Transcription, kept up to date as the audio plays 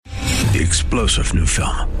the explosive new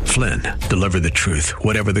film, Flynn, Deliver the Truth,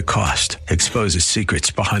 Whatever the Cost, exposes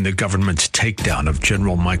secrets behind the government's takedown of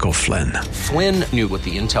General Michael Flynn. Flynn knew what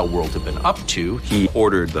the intel world had been up to. He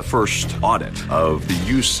ordered the first audit of the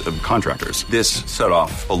use of contractors. This set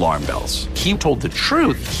off alarm bells. He told the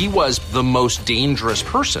truth. He was the most dangerous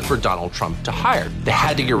person for Donald Trump to hire. They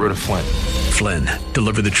had to get rid of Flynn. Flynn,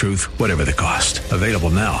 Deliver the Truth, Whatever the Cost. Available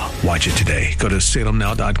now. Watch it today. Go to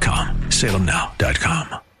salemnow.com.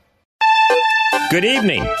 salemnow.com. Good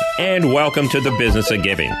evening, and welcome to The Business of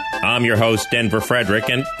Giving. I'm your host, Denver Frederick,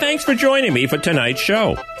 and thanks for joining me for tonight's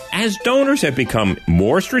show. As donors have become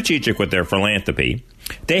more strategic with their philanthropy,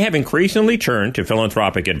 they have increasingly turned to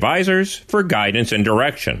philanthropic advisors for guidance and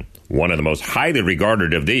direction. One of the most highly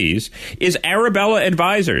regarded of these is Arabella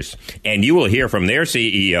Advisors, and you will hear from their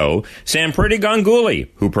CEO, Sampriti Ganguly,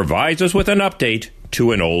 who provides us with an update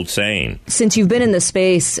to an old saying. Since you've been in the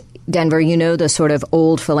space, Denver, you know the sort of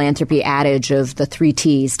old philanthropy adage of the 3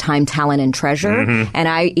 T's, time, talent, and treasure. Mm-hmm. And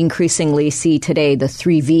I increasingly see today the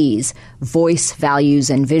 3 V's, voice, values,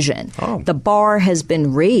 and vision. Oh. The bar has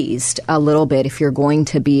been raised a little bit if you're going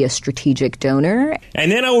to be a strategic donor. And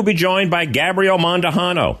then I will be joined by Gabrielle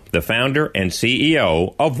Mondahano, the founder and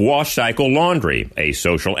CEO of Wash Cycle Laundry, a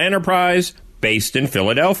social enterprise based in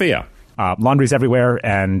Philadelphia. Laundry's everywhere,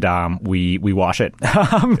 and we wash it.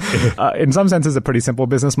 In some senses, a pretty simple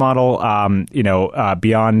business model.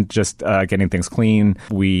 Beyond just getting things clean,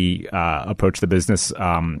 we approach the business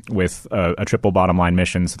with a triple bottom line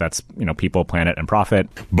mission. So that's people, planet, and profit.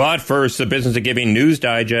 But first, the Business of Giving News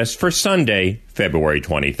Digest for Sunday, February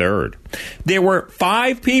 23rd. There were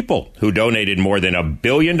 5 people who donated more than $1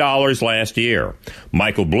 billion last year.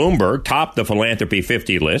 Michael Bloomberg topped the Philanthropy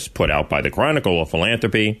 50 list put out by the Chronicle of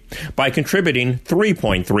Philanthropy by contributing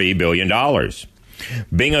 $3.3 billion.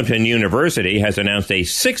 Binghamton University has announced a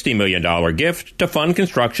 $60 million gift to fund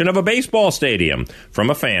construction of a baseball stadium from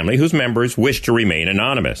a family whose members wish to remain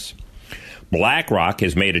anonymous. BlackRock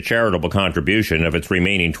has made a charitable contribution of its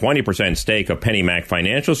remaining 20% stake of PennyMac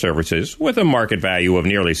Financial Services, with a market value of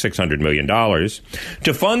nearly $600 million,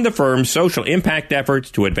 to fund the firm's social impact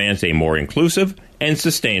efforts to advance a more inclusive and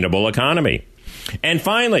sustainable economy. And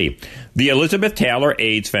finally, the Elizabeth Taylor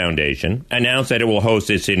AIDS Foundation announced that it will host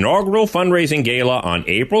its inaugural fundraising gala on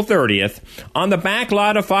April 30th on the back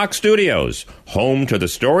lot of Fox Studios, home to the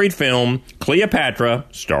storied film Cleopatra,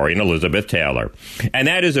 starring Elizabeth Taylor. And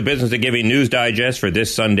that is a Business of Giving News Digest for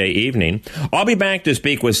this Sunday evening. I'll be back to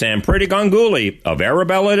speak with Sampriti Ganguly of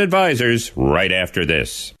Arabella Advisors right after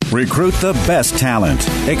this. Recruit the best talent.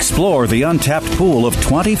 Explore the untapped pool of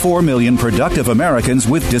 24 million productive Americans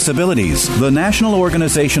with disabilities. The National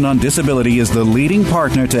Organization on Disability is the leading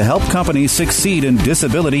partner to help companies succeed in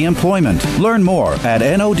disability employment. Learn more at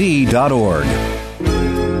NOD.org.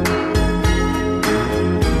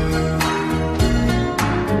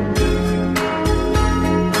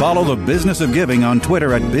 Follow the Business of Giving on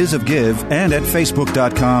Twitter at BizOfGive and at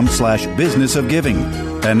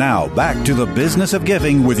Facebook.com/BusinessOfGiving. And now, back to the Business of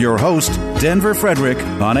Giving with your host, Denver Frederick,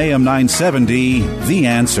 on AM 970, The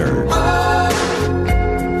Answer.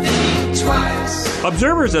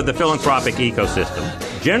 Observers of the philanthropic ecosystem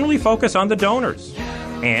generally focus on the donors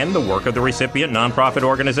and the work of the recipient nonprofit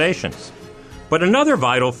organizations. But another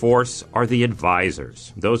vital force are the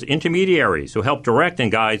advisors, those intermediaries who help direct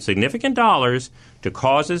and guide significant dollars to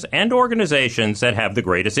causes and organizations that have the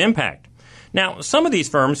greatest impact. Now, some of these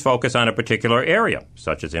firms focus on a particular area,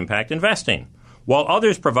 such as impact investing, while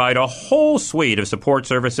others provide a whole suite of support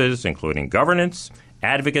services, including governance,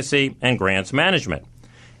 advocacy, and grants management.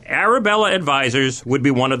 Arabella Advisors would be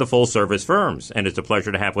one of the full-service firms, and it's a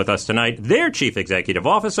pleasure to have with us tonight their Chief Executive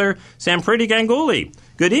Officer, Sampriti Ganguly.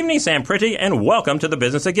 Good evening, Sampriti, and welcome to the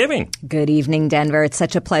Business of Giving. Good evening, Denver. It's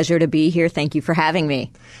such a pleasure to be here. Thank you for having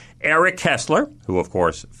me. Eric Kessler, who, of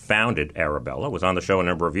course, founded Arabella, was on the show a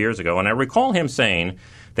number of years ago, and I recall him saying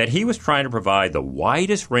that he was trying to provide the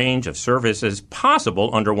widest range of services possible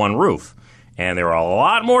under one roof. And there are a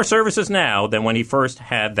lot more services now than when he first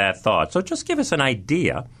had that thought. So just give us an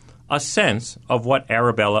idea, a sense of what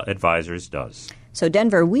Arabella Advisors does. So,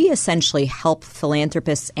 Denver, we essentially help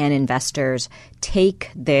philanthropists and investors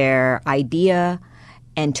take their idea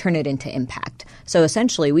and turn it into impact. So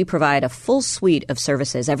essentially, we provide a full suite of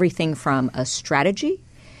services, everything from a strategy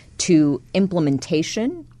to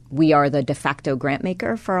implementation. We are the de facto grant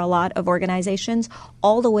maker for a lot of organizations,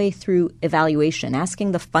 all the way through evaluation,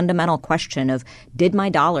 asking the fundamental question of, did my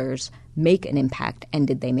dollars make an impact and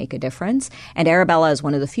did they make a difference? And Arabella is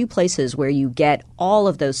one of the few places where you get all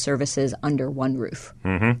of those services under one roof.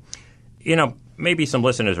 Mm-hmm. Maybe some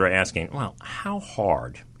listeners are asking, well, how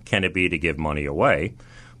hard can it be to give money away?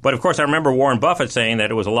 But, of course, I remember Warren Buffett saying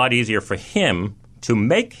that it was a lot easier for him to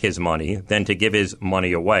make his money than to give his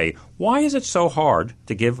money away. Why is it so hard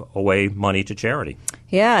to give away money to charity?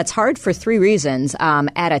 Yeah, it's hard for three reasons.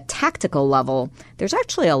 At a tactical level, there's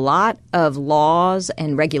actually a lot of laws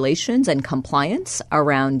and regulations and compliance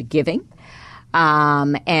around giving,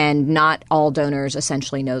 and not all donors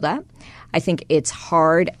essentially know that. I think it's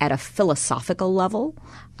hard at a philosophical level,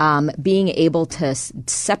 being able to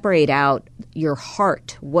separate out your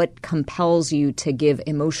heart, what compels you to give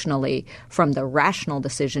emotionally from the rational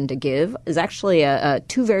decision to give is actually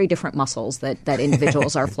two very different muscles that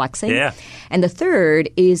individuals are flexing. Yeah. And the third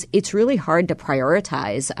is it's really hard to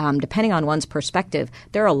prioritize. Depending on one's perspective,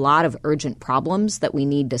 there are a lot of urgent problems that we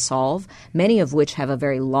need to solve, many of which have a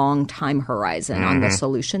very long time horizon on the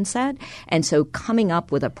solution set. And so coming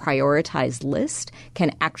up with a prioritized list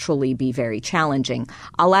can actually be very challenging.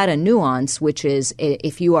 I'll add a nuance, which is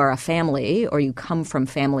if you are a family or you come from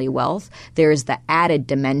family wealth, there's the added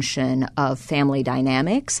dimension of family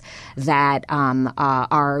dynamics that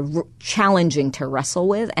are challenging to wrestle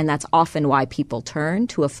with, and that's often why people turn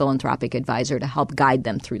to a philanthropic advisor to help guide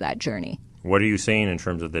them through that journey. What are you seeing in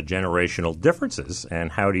terms of the generational differences,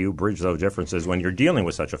 and how do you bridge those differences when you're dealing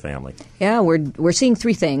with such a family? Yeah, we're seeing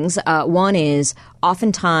three things. One is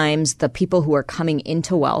oftentimes the people who are coming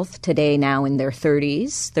into wealth today, now in their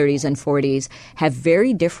 30s and 40s, have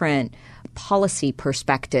very different policy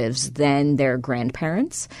perspectives than their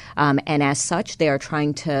grandparents. And as such, they are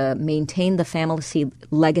trying to maintain the family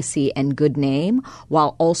legacy and good name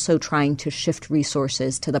while also trying to shift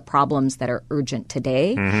resources to the problems that are urgent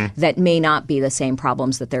today that may not be the same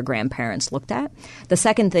problems that their grandparents looked at. The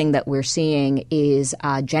second thing that we're seeing is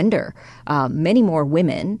gender. Many more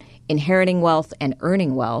women inheriting wealth and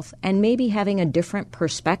earning wealth and maybe having a different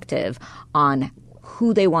perspective on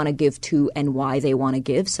who they want to give to and why they want to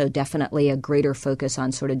give. So definitely a greater focus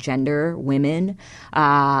on sort of gender, women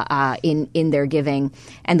in their giving.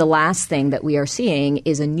 And the last thing that we are seeing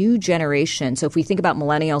is a new generation. So if we think about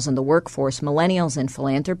millennials in the workforce, millennials in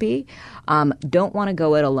philanthropy don't want to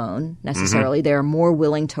go it alone necessarily. They are more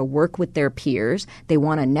willing to work with their peers. They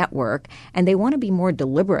want to network, and they want to be more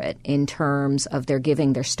deliberate in terms of their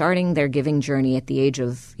giving. They're starting their giving journey at the age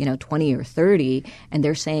of 20 or 30, and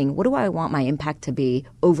they're saying, what do I want my impact to be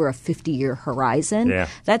over a 50-year horizon? Yeah.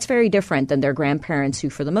 That's very different than their grandparents who,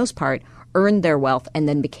 for the most part, earned their wealth and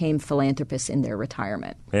then became philanthropists in their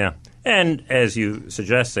retirement. Yeah. And as you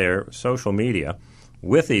suggest there, social media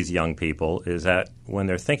with these young people is that when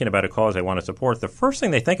they're thinking about a cause they want to support, the first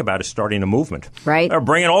thing they think about is starting a movement. Right. They're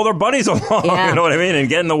bringing all their buddies along, Yeah. you know what I mean, and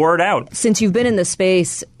getting the word out. Since you've been in the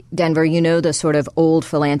space, Denver, you know the sort of old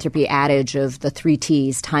philanthropy adage of the 3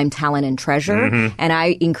 T's, time, talent, and treasure. And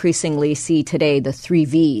I increasingly see today the 3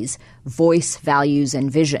 V's, voice, values,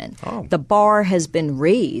 and vision. Oh. The bar has been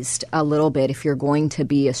raised a little bit if you're going to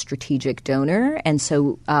be a strategic donor. And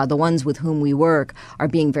so the ones with whom we work are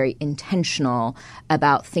being very intentional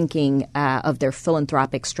about thinking of their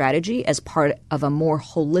philanthropic strategy as part of a more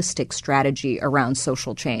holistic strategy around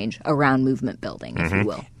social change, around movement building, if you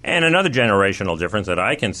will. And another generational difference that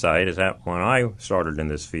I can cite is that when I started in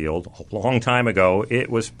this field a long time ago, it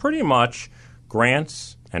was pretty much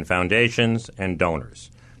grants and foundations and donors.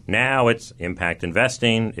 Now it's impact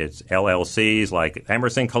investing, it's LLCs like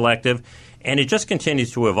Emerson Collective, and it just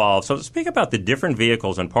continues to evolve. So speak about the different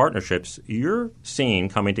vehicles and partnerships you're seeing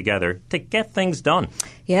coming together to get things done.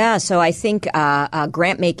 Yeah, so I think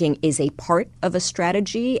grant making is a part of a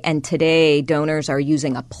strategy, and today donors are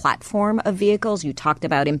using a platform of vehicles. You talked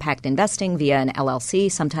about impact investing via an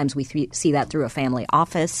LLC. Sometimes we see that through a family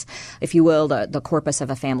office, if you will, the corpus of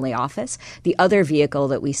a family office. The other vehicle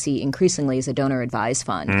that we see increasingly is a donor advised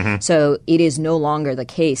fund. So it is no longer the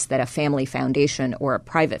case that a family foundation or a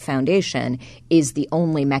private foundation is the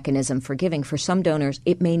only mechanism for giving. For some donors,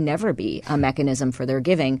 it may never be a mechanism for their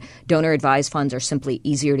giving. Donor advised funds are simply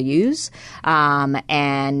easier to use,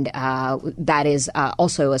 and that is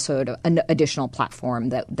also a sort of an additional platform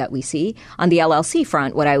that we see. On the LLC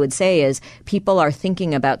front, what I would say is people are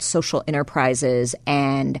thinking about social enterprises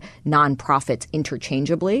and nonprofits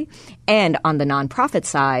interchangeably. And on the nonprofit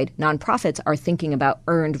side, nonprofits are thinking about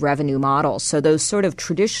earned revenue models. So those sort of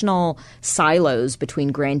traditional silos between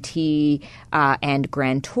grantee and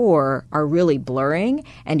grantor are really blurring,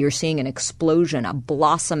 and you're seeing an explosion, a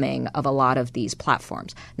blossoming of a lot of these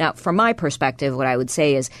platforms. Now, from my perspective, what I would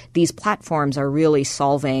say is these platforms are really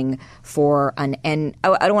solving for I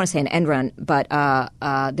don't want to say an end run, but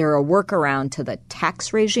they're a workaround to the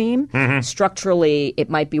tax regime. Structurally, it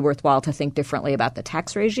might be worthwhile to think differently about the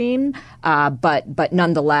tax regime, but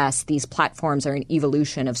nonetheless, these platforms are an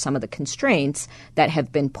evolution of some of the constraints that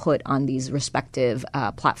have been put on these respective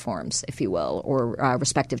platforms, if you will, or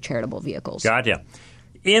respective charitable vehicles. Gotcha.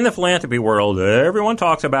 In the philanthropy world, everyone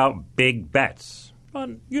talks about big bets. But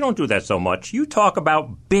you don't do that so much. You talk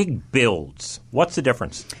about big builds. What's the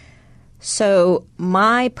difference? So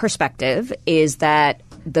my perspective is that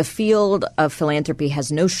the field of philanthropy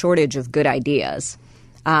has no shortage of good ideas.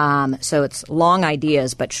 So it's long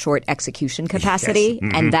ideas but short execution capacity,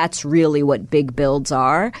 Yes. and that's really what big builds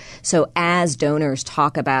are. So as donors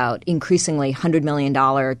talk about increasingly $100 million,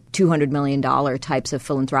 $200 million types of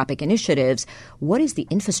philanthropic initiatives, what is the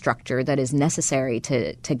infrastructure that is necessary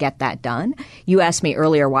to get that done? You asked me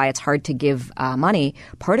earlier why it's hard to give money.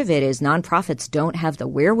 Part of it is nonprofits don't have the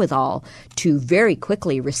wherewithal to very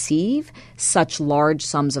quickly receive such large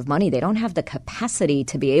sums of money. They don't have the capacity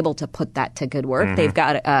to be able to put that to good work. They've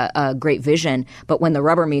got a great vision, but when the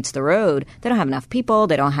rubber meets the road, they don't have enough people.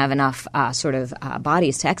 They don't have enough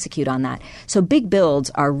bodies to execute on that. So big builds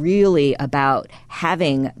are really about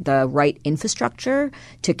having the right infrastructure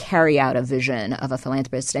to carry out a vision of a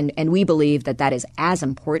philanthropist, and we believe that that is as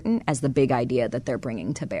important as the big idea that they're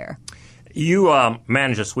bringing to bear. You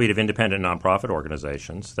manage a suite of independent nonprofit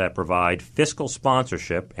organizations that provide fiscal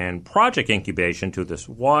sponsorship and project incubation to this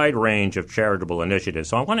wide range of charitable initiatives.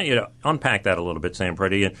 So I want you to unpack that a little bit, Sam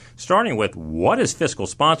Priddy, starting with what is fiscal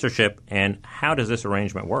sponsorship and how does this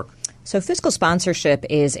arrangement work? So fiscal sponsorship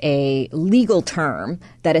is a legal term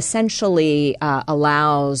that essentially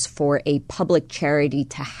allows for a public charity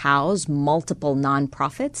to house multiple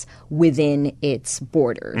nonprofits within its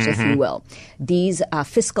borders, if you will. These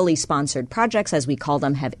fiscally sponsored projects, as we call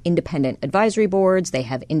them, have independent advisory boards, they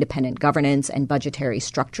have independent governance and budgetary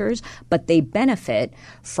structures, but they benefit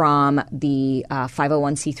from the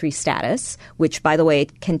 501c3 status, which, by the way,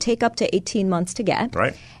 can take up to 18 months to get.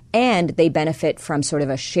 Right. And they benefit from sort of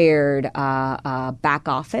a shared back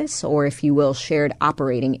office, or if you will, shared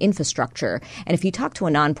operating infrastructure. And if you talk to a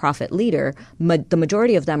nonprofit leader, the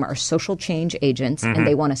majority of them are social change agents, and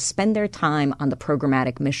they want to spend their time on the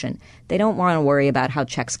programmatic mission. They don't want to worry about how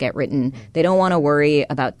checks get written. They don't want to worry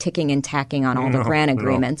about ticking and tacking on all the grant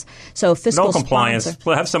agreements. So fiscal no compliance.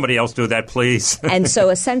 Sponsor, have somebody else do that, please. And so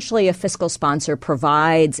essentially a fiscal sponsor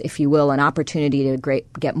provides, if you will, an opportunity to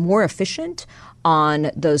get more efficient on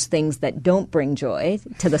those things that don't bring joy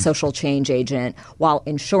to the social change agent while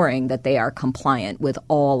ensuring that they are compliant with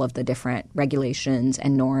all of the different regulations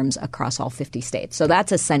and norms across all 50 states. So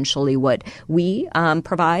that's essentially what we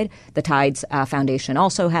provide. The Tides Foundation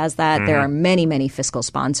also has that. There are many, many fiscal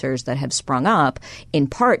sponsors that have sprung up in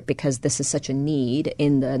part because this is such a need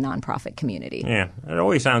in the nonprofit community. Yeah. It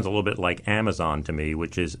always sounds a little bit like Amazon to me,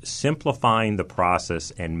 which is simplifying the process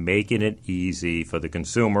and making it easy for the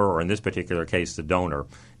consumer, or in this particular case, the donor,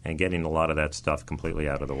 and getting a lot of that stuff completely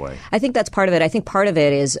out of the way. I think that's part of it. I think part of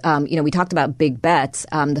it is, we talked about big bets.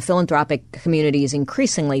 The philanthropic community is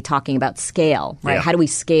increasingly talking about scale, right? Yeah. How do we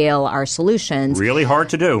scale our solutions? Really hard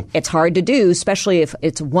to do. It's hard to do, especially if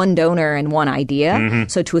it's one donor and one idea.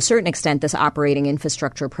 So to a certain extent, this operating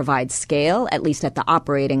infrastructure provides scale, at least at the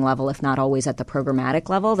operating level, if not always at the programmatic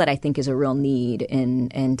level, that I think is a real need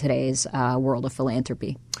in today's world of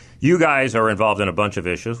philanthropy. You guys are involved in a bunch of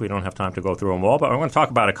issues. We don't have time to go through them all, but I want to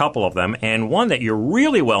talk about a couple of them. And one that you're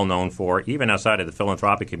really well known for, even outside of the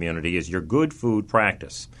philanthropic community, is your good food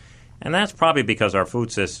practice. And that's probably because our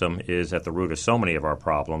food system is at the root of so many of our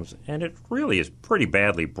problems, and it really is pretty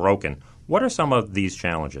badly broken. What are some of these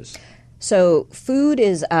challenges? So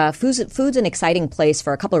food's an exciting place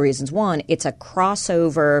for a couple of reasons. One, it's a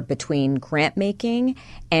crossover between grant making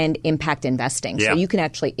and impact investing. Yeah. So you can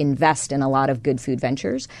actually invest in a lot of good food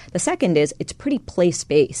ventures. The second is it's pretty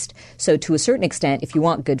place-based. So to a certain extent, if you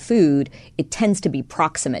want good food, it tends to be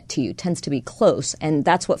proximate to you, tends to be close. And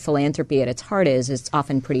that's what philanthropy at its heart is. It's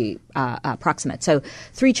often pretty proximate. So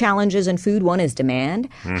 3 challenges in food. One is demand.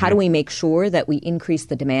 How do we make sure that we increase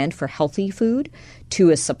the demand for healthy food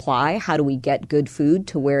to a supply? How do we get good food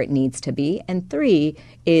to where it needs to be? And 3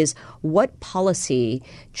 is what policy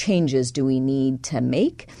changes do we need to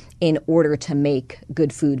make in order to make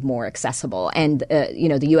good food more accessible. And,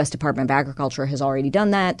 the U.S. Department of Agriculture has already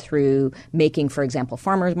done that through making, for example,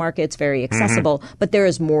 farmers markets very accessible. But there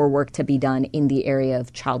is more work to be done in the area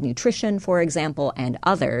of child nutrition, for example, and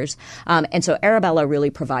others. And so Arabella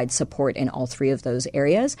really provides support in all three of those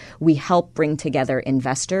areas. We help bring together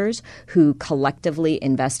investors who collectively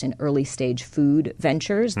invest in early stage food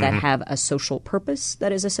ventures that have a social purpose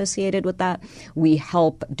that is associated with that. We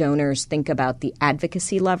help donors think about the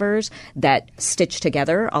advocacy levers that stitch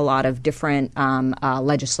together a lot of different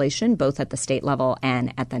legislation, both at the state level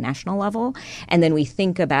and at the national level. And then we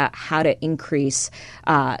think about how to increase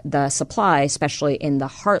the supply, especially in the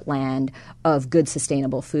heartland, of good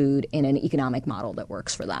sustainable food in an economic model that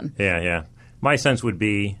works for them. Yeah. My sense would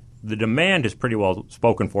be the demand is pretty well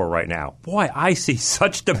spoken for right now. Boy, I see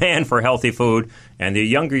such demand for healthy food, and the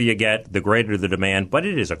younger you get, the greater the demand, but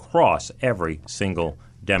it is across every single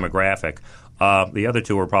demographic. The other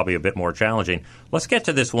two are probably a bit more challenging. Let's get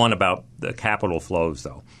to this one about the capital flows,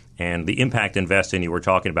 though, and the impact investing you were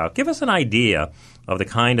talking about. Give us an idea of the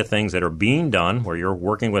kind of things that are being done where you're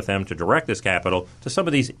working with them to direct this capital to some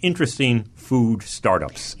of these interesting food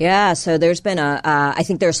startups. Yeah, so there's been I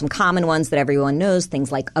think there are some common ones that everyone knows,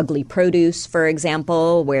 things like Ugly Produce, for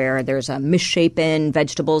example, where there's a misshapen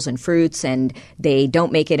vegetables and fruits and they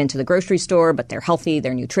don't make it into the grocery store, but they're healthy,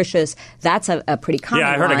 they're nutritious. That's a pretty common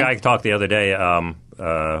one. Yeah, I heard a guy talk the other day,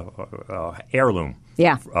 heirloom.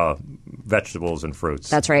 Yeah. Vegetables and fruits.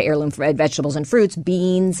 That's right. Heirloom vegetables and fruits,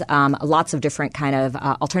 beans, lots of different kind of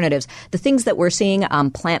alternatives. The things that we're seeing,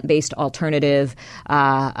 plant-based alternative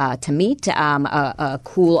to meat. A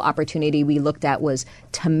cool opportunity we looked at was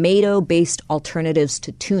tomato-based alternatives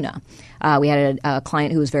to tuna. We had a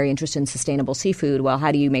client who was very interested in sustainable seafood. Well,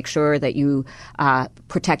 how do you make sure that you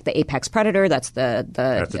protect the apex predator? That's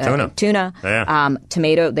the tuna. Yeah.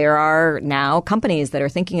 Tomato. There are now companies that are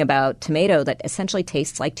thinking about tomato that essentially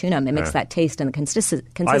tastes like tuna, mimics that taste and the consistency.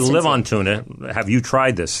 I live on tuna. Have you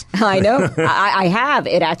tried this? I know. I have.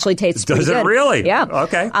 It actually tastes pretty good. Does it really? Yeah.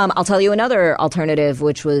 Okay. I'll tell you another alternative,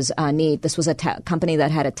 which was neat. This was a company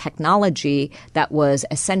that had a technology that was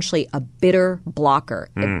essentially a bitter blocker.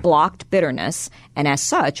 It blocked bitterness, and as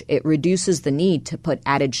such, it reduces the need to put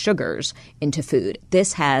added sugars into food.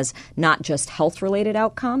 This has not just health-related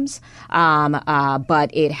outcomes, but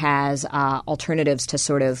it has alternatives to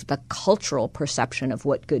sort of the cultural perception of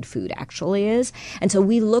what good food actually is. And so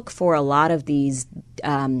we look for a lot of these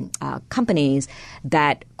companies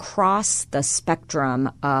that cross the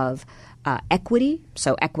spectrum of equity,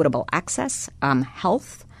 so equitable access,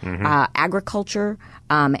 health, agriculture,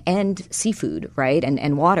 and seafood, right,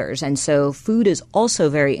 and waters. And so food is also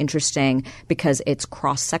very interesting because it's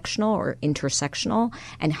cross-sectional or intersectional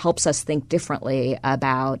and helps us think differently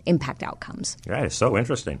about impact outcomes. That is so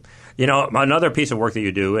interesting. You know, another piece of work that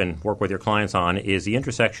you do and work with your clients on is the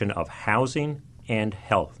intersection of housing and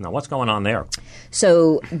health. Now, what's going on there?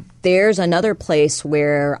 So there's another place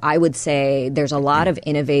where I would say there's a lot of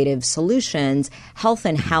innovative solutions. Health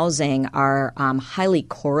and housing are highly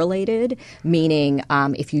correlated, meaning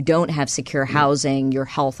if you don't have secure housing, your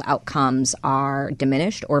health outcomes are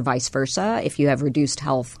diminished, or vice versa. If you have reduced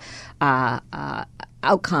health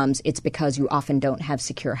outcomes, it's because you often don't have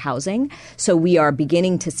secure housing. So we are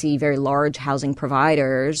beginning to see very large housing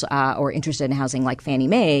providers or interested in housing like Fannie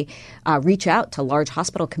Mae reach out to large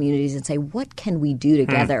hospital communities and say, what can we do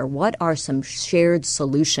together? What are some shared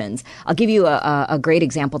solutions? I'll give you a great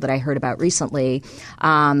example that I heard about recently.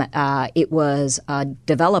 It was a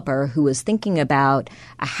developer who was thinking about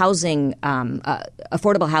a housing,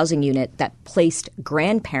 affordable housing unit that placed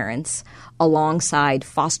grandparents alongside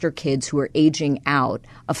foster kids who are aging out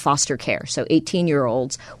of foster care. So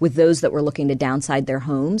 18-year-olds with those that were looking to downside their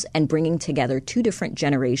homes and bringing together two different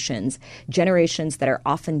generations that are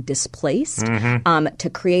often displaced to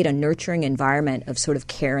create a nurturing environment of sort of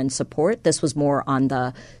care and support. This was more on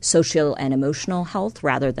the social and emotional health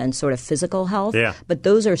rather than sort of physical health. Yeah. But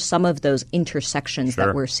those are some of those intersections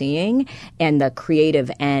that we're seeing and the creative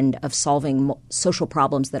end of solving social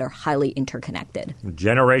problems that are highly interconnected.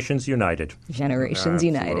 Generations united. Generations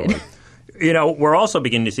United. You know, we're also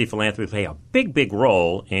beginning to see philanthropy play a big, big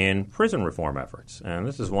role in prison reform efforts. And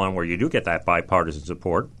this is one where you do get that bipartisan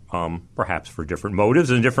support, perhaps for different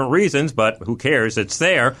motives and different reasons, but who cares? It's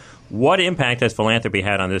there. What impact has philanthropy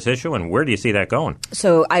had on this issue, and where do you see that going?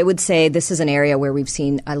 So I would say this is an area where we've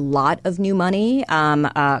seen a lot of new money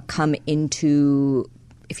come into,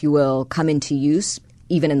 if you will, come into use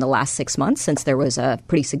even in the last 6 months, since there was a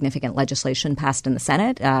pretty significant legislation passed in the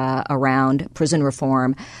Senate around prison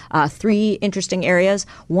reform. 3 interesting areas.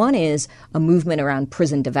 One is a movement around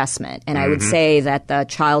prison divestment. And I would say that the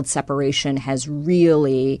child separation has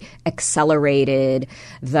really accelerated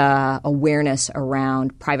the awareness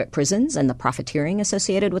around private prisons and the profiteering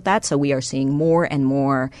associated with that. So we are seeing more and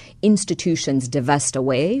more institutions divest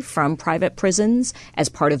away from private prisons as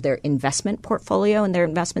part of their investment portfolio and their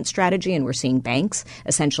investment strategy. And we're seeing banks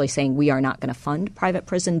essentially saying we are not going to fund private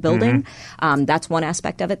prison building. That's one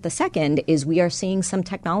aspect of it. The second is we are seeing some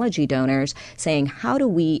technology donors saying, how do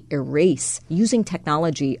we erase, using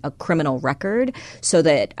technology, a criminal record so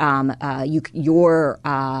that your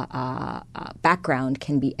background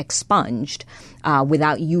can be expunged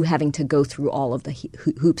without you having to go through all of the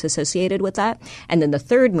hoops associated with that. And then the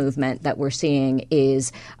third movement that we're seeing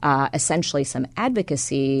is essentially some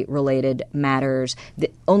advocacy-related matters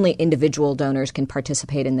that only individual donors can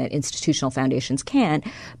participate in, that institutional foundations can't,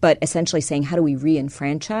 but essentially saying, how do we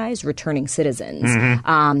re-enfranchise returning citizens?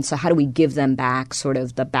 So how do we give them back sort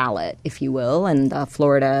of the ballot, if you will? And the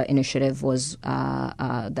Florida initiative was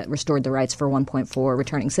that restored the rights for 1.4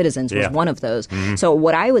 returning citizens was one of those. So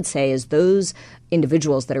what I would say is those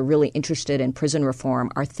individuals that are really interested in prison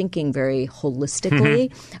reform are thinking very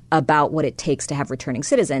holistically about what it takes to have returning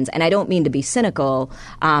citizens. And I don't mean to be cynical.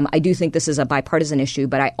 I do think this is a bipartisan issue,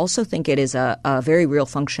 but I also think it is a very real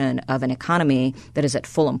function of an economy that is at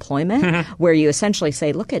full employment, where you essentially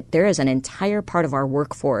say, look, there is an entire part of our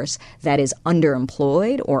workforce that is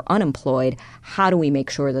underemployed or unemployed. How do we make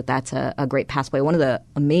sure that that's a great pathway? One of the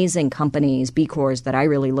amazing companies, B Corps, that I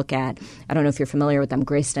really look at, I don't know if you're familiar with them,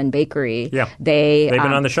 Greyston Bakery. Yeah. They've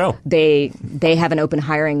been on the show. They have an open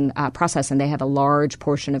hiring process, and they have a large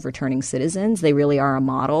portion of returning citizens. They really are a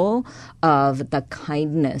model of the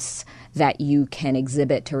kindness that you can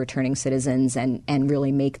exhibit to returning citizens and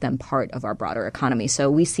really make them part of our broader economy.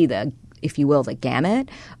 So we see if you will, the gamut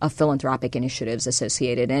of philanthropic initiatives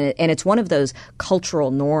associated. And it's one of those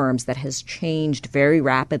cultural norms that has changed very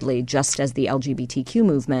rapidly, just as the LGBTQ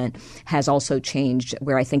movement has also changed,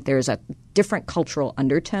 where I think there's a different cultural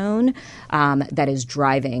undertone that is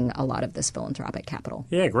driving a lot of this philanthropic capital.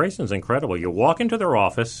 Yeah, Greyston's incredible. You walk into their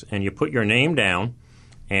office and you put your name down,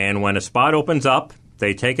 and when a spot opens up,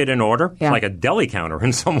 they take it in order. Yeah. It's like a deli counter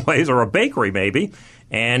in some ways, or a bakery maybe.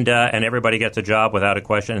 And everybody gets a job without a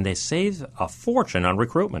question, and they save a fortune on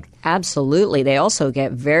recruitment. Absolutely. They also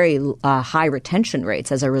get very high retention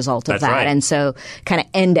rates as a result of That's that. right. And so kind of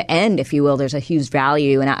end to end, if you will, there's a huge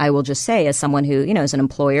value. And I will just say, as someone who, is an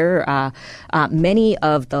employer, many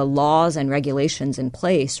of the laws and regulations in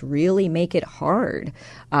place really make it hard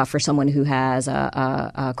for someone who has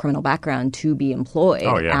a criminal background to be employed,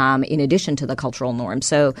 in addition to the cultural norms.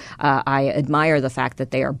 So I admire the fact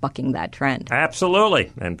that they are bucking that trend. Absolutely.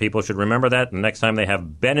 And people should remember that the next time they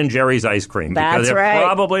have Ben & Jerry's ice cream. That's because right.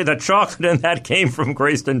 Probably the chocolate in that came from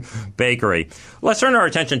Greyston Bakery. Let's turn our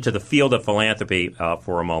attention to the field of philanthropy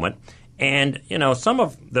for a moment. And, some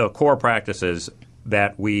of the core practices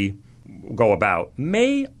that we go about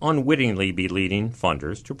may unwittingly be leading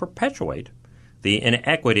funders to perpetuate the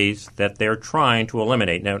inequities that they're trying to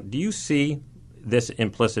eliminate. Now, do you see this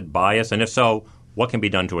implicit bias? And if so, what can be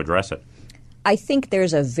done to address it? I think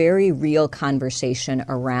there's a very real conversation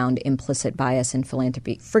around implicit bias in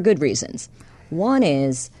philanthropy for good reasons. One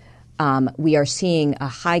is we are seeing a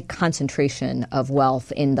high concentration of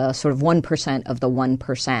wealth in the sort of 1% of the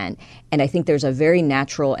 1%. And I think there's a very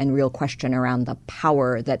natural and real question around the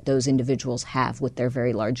power that those individuals have with their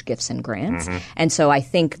very large gifts and grants. And so I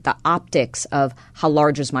think the optics of how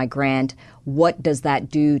large is my grant, what does that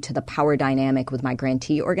do to the power dynamic with my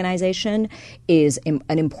grantee organization is an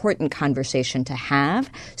important conversation to have,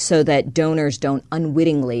 so that donors don't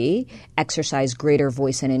unwittingly exercise greater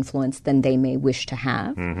voice and influence than they may wish to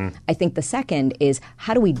have. I think the second is,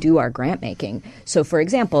 how do we do our grant making? So, for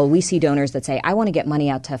example, we see donors that say, I want to get money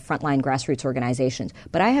out to frontline grassroots organizations,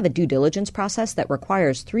 but I have a due diligence process that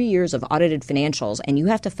requires 3 years of audited financials, and you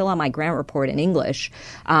have to fill out my grant report in English,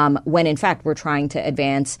 when in fact we're trying to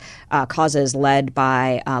advance causes led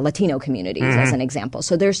by Latino communities, as an example.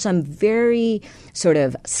 So there's some very sort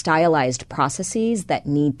of stylized processes that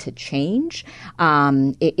need to change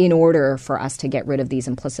in order for us to get rid of these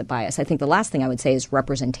implicit bias. I think the last thing I would say is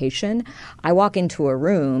representation. I walk into a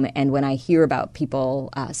room, and when I hear about people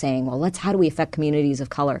saying, well, how do we affect communities of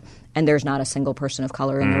color? And there's not a single person of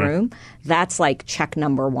color in the room, that's like check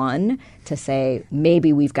number one to say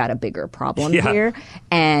maybe we've got a bigger problem here.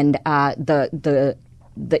 And the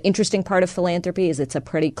the interesting part of philanthropy is it's a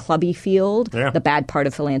pretty clubby field. Yeah. The bad part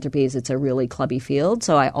of philanthropy is it's a really clubby field.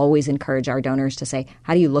 So I always encourage our donors to say,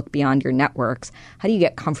 how do you look beyond your networks? How do you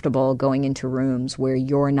get comfortable going into rooms where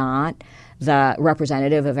you're not the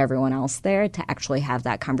representative of everyone else there to actually have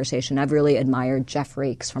that conversation? I've really admired Jeff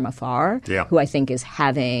Rakes from afar, who I think is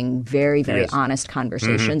having very, very honest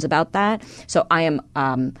conversations about that. So I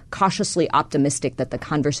am cautiously optimistic that the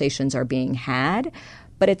conversations are being had.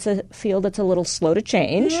 But it's a field that's a little slow to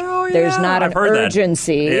change. There's not an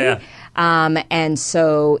urgency. And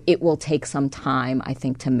so it will take some time, I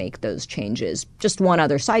think, to make those changes. Just one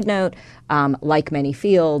other side note, like many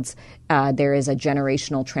fields, there is a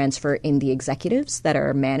generational transfer in the executives that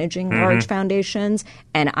are managing large foundations.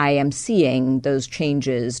 And I am seeing those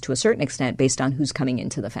changes to a certain extent based on who's coming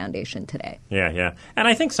into the foundation today. Yeah. And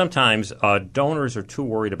I think sometimes donors are too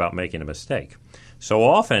worried about making a mistake. So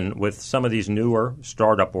often with some of these newer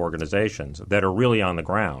startup organizations that are really on the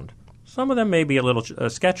ground, some of them may be a little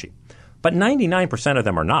sketchy, but 99% of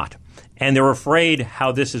them are not. And they're afraid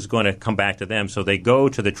how this is going to come back to them, so they go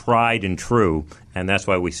to the tried and true, and that's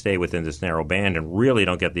why we stay within this narrow band and really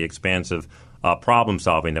don't get the expansive problem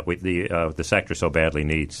solving that the sector so badly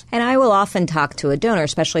needs. And I will often talk to a donor,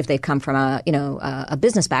 especially if they've come from a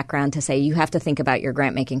business background, to say you have to think about your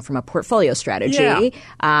grant making from a portfolio strategy.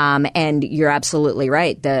 And you're absolutely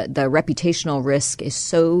right. The reputational risk is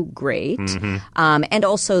so great, and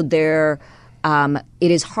also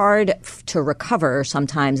it is hard to recover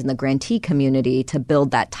sometimes in the grantee community to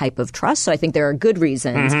build that type of trust. So I think there are good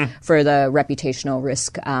reasons for the reputational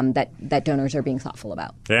risk that donors are being thoughtful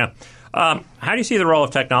about. Yeah. How do you see the role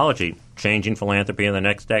of technology changing philanthropy in the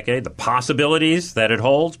next decade, the possibilities that it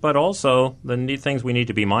holds, but also the things we need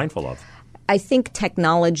to be mindful of? I think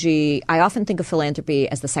technology – I often think of philanthropy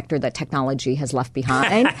as the sector that technology has left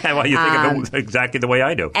behind. Well, you think of it exactly the way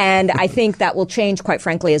I do. And I think that will change, quite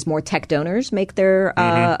frankly, as more tech donors make their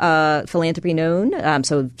philanthropy known.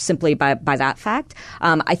 So simply by that fact.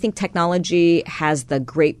 I think technology has the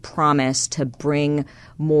great promise to bring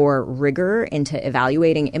more rigor into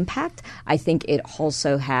evaluating impact. I think it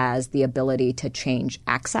also has the ability to change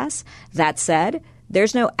access. That said,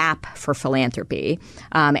 there's no app for philanthropy.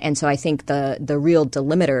 And so I think the real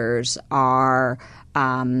delimiters are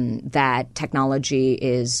that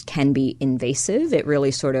technology can be invasive. It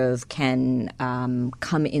really sort of can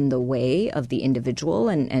come in the way of the individual,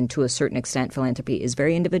 and to a certain extent, philanthropy is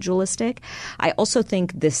very individualistic. I also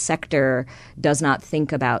think this sector does not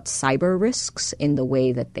think about cyber risks in the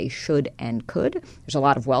way that they should and could. There's a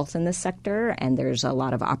lot of wealth in this sector, and there's a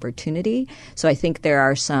lot of opportunity. So I think there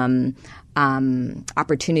are some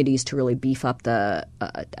opportunities to really beef up the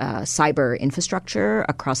cyber infrastructure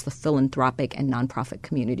across the philanthropic and nonprofit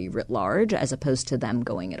community writ large, as opposed to them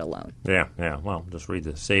going it alone. Yeah. Well, just read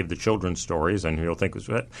the Save the Children stories, and you'll think.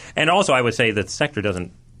 And also, I would say that the sector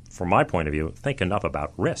doesn't, from my point of view, think enough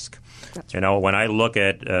about risk. That's right. When I look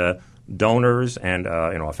at donors and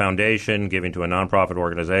a foundation giving to a nonprofit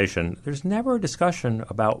organization, there's never a discussion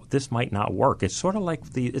about this might not work. It's sort of like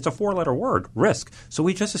it's a 4-letter word, risk. So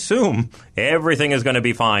we just assume everything is going to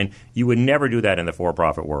be fine. You would never do that in the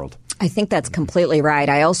for-profit world. I think that's completely right.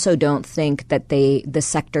 I also don't think that the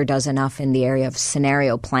sector does enough in the area of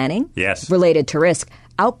scenario planning related to risk.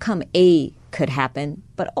 Outcome A could happen,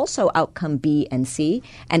 but also outcome B and C.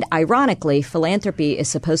 And ironically, philanthropy is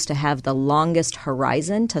supposed to have the longest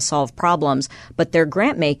horizon to solve problems, but their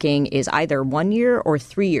grant making is either 1 year or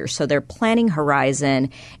 3 years. So their planning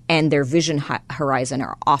horizon and their vision horizon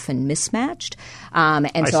are often mismatched.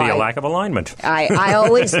 I see a lack of alignment. I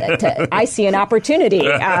always I see an opportunity,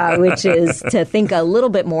 which is to think a little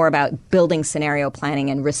bit more about building scenario planning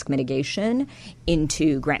and risk mitigation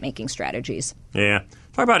into grant making strategigies. Yeah.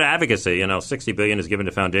 Talk about advocacy. $60 billion is given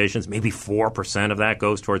to foundations. Maybe 4% of that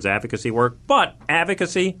goes towards advocacy work. But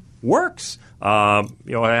advocacy works. I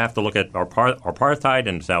have to look at apartheid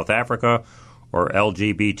in South Africa or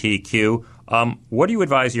LGBTQ. What do you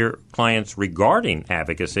advise your clients regarding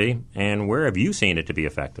advocacy, and where have you seen it to be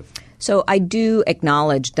effective? So I do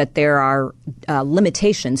acknowledge that there are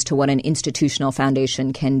limitations to what an institutional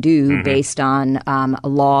foundation can do based on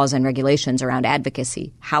laws and regulations around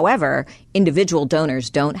advocacy. However, individual donors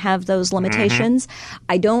don't have those limitations.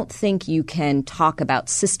 I don't think you can talk about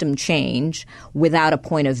system change without a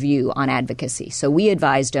point of view on advocacy. So we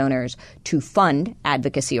advise donors to fund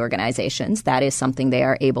advocacy organizations. That is something they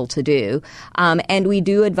are able to do. And we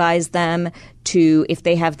do advise them to, if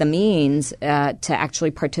they have the means, to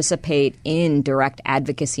actually participate in direct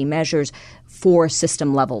advocacy measures for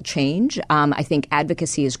system-level change. I think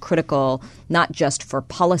advocacy is critical not just for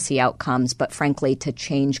policy outcomes, but frankly to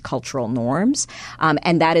change cultural norms.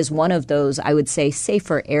 And that is one of those, I would say,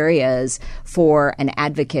 safer areas for an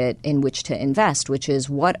advocate in which to invest, which is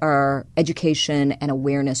what are education and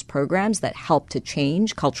awareness programs that help to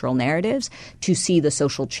change cultural narratives to see the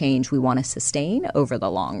social change we want to sustain over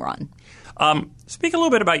the long run. Speak a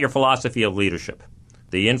little bit about your philosophy of leadership,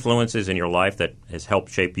 the influences in your life that has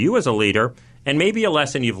helped shape you as a leader, and maybe a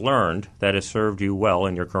lesson you've learned that has served you well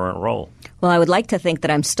in your current role. Well, I would like to think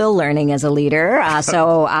that I'm still learning as a leader. That's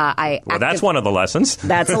one of the lessons.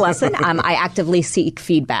 That's a lesson. I actively seek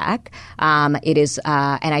feedback. It is,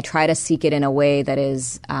 and I try to seek it in a way that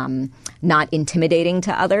is not intimidating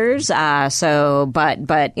to others. But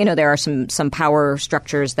there are some power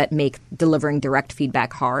structures that make delivering direct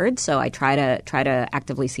feedback hard. So I try to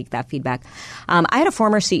actively seek that feedback. I had a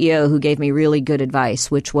former CEO who gave me really good advice,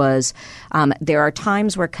 which was there are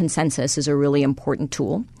times where consensus is a really important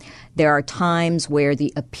tool. There are times where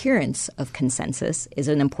the appearance of consensus is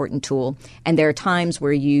an important tool, and there are times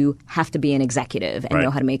where you have to be an executive and know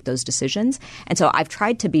how to make those decisions. And so I've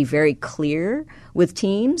tried to be very clear with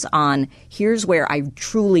teams on here's where I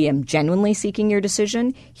truly am genuinely seeking your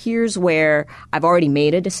decision. Here's where I've already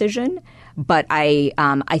made a decision, but I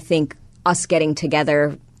think us getting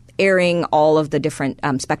together, airing all of the different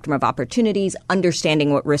spectrum of opportunities,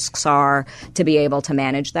 understanding what risks are to be able to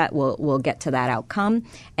manage that, we'll get to that outcome.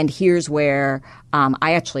 And here's where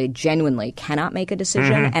I actually genuinely cannot make a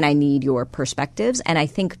decision, and I need your perspectives. And I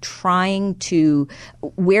think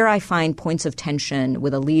where I find points of tension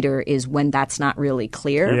with a leader is when that's not really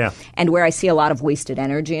clear. Yeah. And where I see a lot of wasted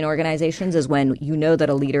energy in organizations is when you know that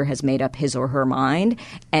a leader has made up his or her mind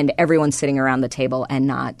and everyone's sitting around the table and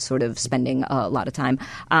not sort of spending a lot of time.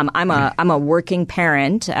 I'm a working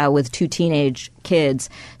parent with 2 teenage kids,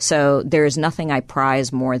 so there is nothing I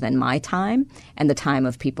prize more than my time and the time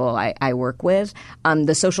of people I work with.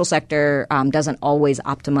 The social sector doesn't always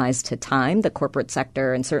optimize to time. The corporate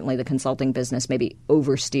sector and certainly the consulting business maybe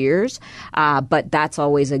oversteers, but that's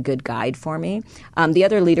always a good guide for me. The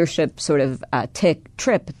other leadership sort of trick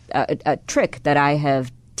that I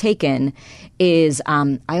have taken is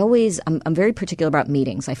I'm very particular about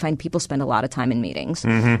meetings. I find people spend a lot of time in meetings.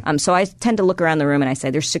 So I tend to look around the room and I say,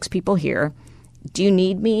 there's 6 people here. Do you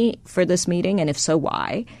need me for this meeting? And if so,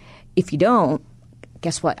 why? If you don't,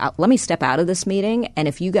 guess what? Let me step out of this meeting. And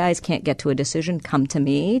if you guys can't get to a decision, come to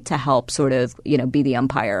me to help sort of, be the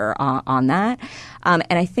umpire on that. And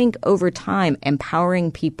I think over time,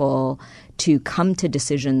 empowering people to come to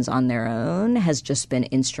decisions on their own has just been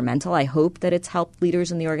instrumental. I hope that it's helped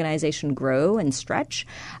leaders in the organization grow and stretch.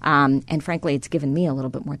 And frankly, it's given me a little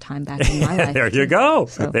bit more time back in my life. There you go.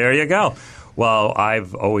 There you go. Well,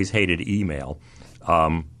 I've always hated email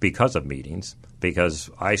because of meetings, because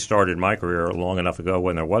I started my career long enough ago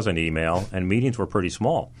when there wasn't email and meetings were pretty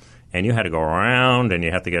small. And you had to go around and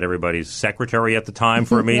you have to get everybody's secretary at the time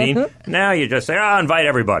for a meeting. Now you just say, invite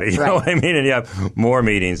everybody. You know what I mean? And you have more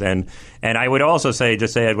meetings. And I would also say,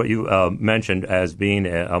 just say what you mentioned as being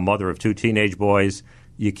a mother of 2 teenage boys,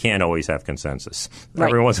 you can't always have consensus. Right.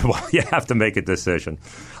 Every once in a while, you have to make a decision.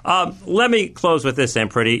 Let me close with this,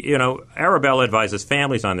 Pretty. Arabella advises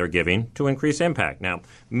families on their giving to increase impact. Now,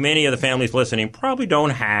 many of the families listening probably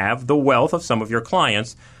don't have the wealth of some of your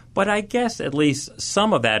clients, but I guess at least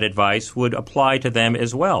some of that advice would apply to them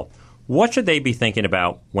as well. What should they be thinking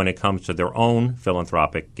about when it comes to their own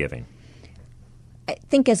philanthropic giving? I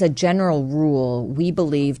think as a general rule, we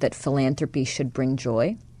believe that philanthropy should bring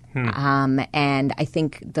joy. And I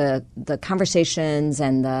think the conversations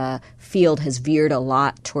and the field has veered a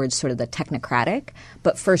lot towards sort of the technocratic,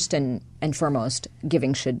 but first and foremost,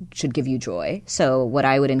 giving should give you joy. So what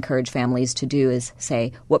I would encourage families to do is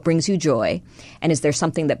say, what brings you joy? And is there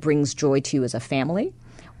something that brings joy to you as a family?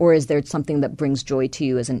 Or is there something that brings joy to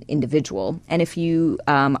you as an individual? And if you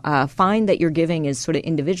find that your giving is sort of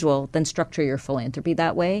individual, then structure your philanthropy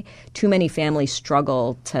that way. Too many families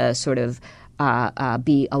struggle to sort of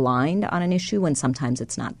be aligned on an issue when sometimes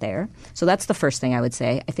it's not there. So that's the first thing I would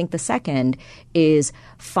say. I think the second is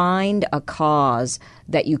find a cause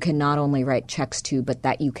that you can not only write checks to, but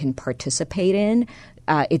that you can participate in.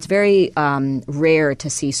 It's very rare to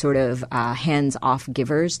see sort of hands-off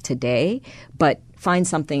givers today, but find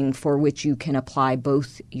something for which you can apply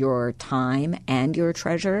both your time and your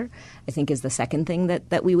treasure, I think is the second thing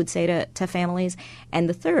that we would say to families. And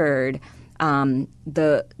the third,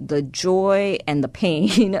 the joy and the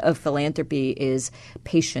pain of philanthropy is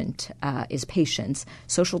patience.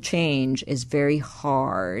 Social change is very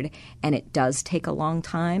hard, and it does take a long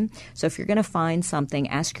time. So if you're going to find something,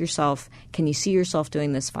 ask yourself, can you see yourself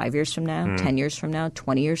doing this 5 years from now, 10 years from now,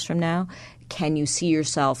 20 years from now? Can you see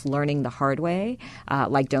yourself learning the hard way,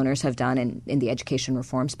 like donors have done in the education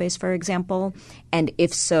reform space, for example? And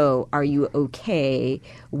if so, are you okay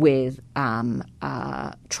with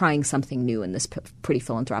trying something new in this pretty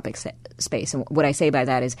philanthropic space? And what I say by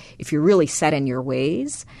that is if you're really set in your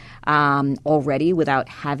ways already without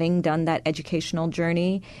having done that educational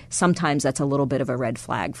journey, sometimes that's a little bit of a red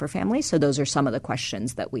flag for families. So those are some of the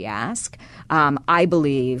questions that we ask. I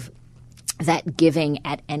believe that giving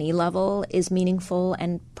at any level is meaningful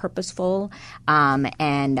and purposeful.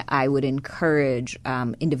 And I would encourage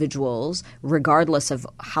individuals, regardless of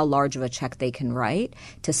how large of a check they can write,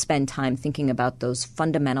 to spend time thinking about those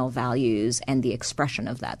fundamental values and the expression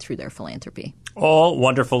of that through their philanthropy. All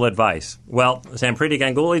wonderful advice. Well, Sampriti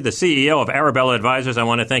Ganguly, the CEO of Arabella Advisors, I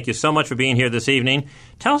want to thank you so much for being here this evening.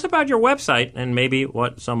 Tell us about your website and maybe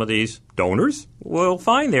what some of these donors will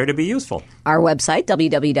find there to be useful. Our website,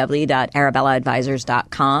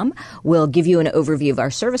 www.arabellaadvisors.com, will give you an overview of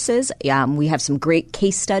our services. We have some great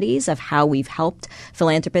case studies of how we've helped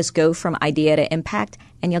philanthropists go from idea to impact,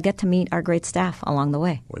 and you'll get to meet our great staff along the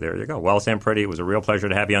way. Well, there you go. Well, Sampriti, it was a real pleasure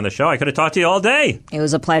to have you on the show. I could have talked to you all day. It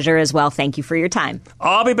was a pleasure as well. Thank you for your time.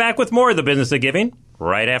 I'll be back with more of The Business of Giving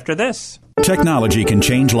right after this. Technology can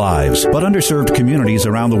change lives, but underserved communities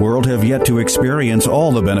around the world have yet to experience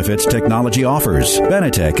all the benefits technology offers.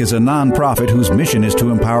 Benetech is a nonprofit whose mission is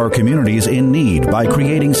to empower communities in need by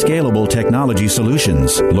creating scalable technology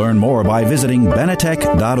solutions. Learn more by visiting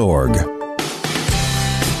benetech.org.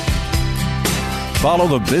 Follow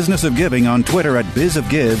The Business of Giving on Twitter at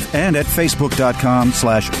BizOfGive and at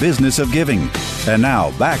Facebook.com/BusinessOfGiving. And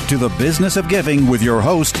now, back to The Business of Giving with your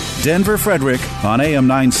host, Denver Frederick, on AM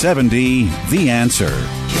 970, The Answer.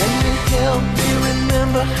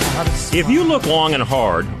 If you look long and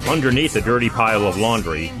hard underneath the dirty pile of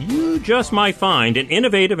laundry, you just might find an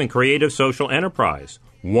innovative and creative social enterprise.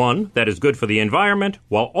 One that is good for the environment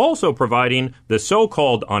while also providing the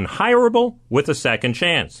so-called unhireable with a second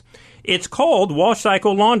chance. It's called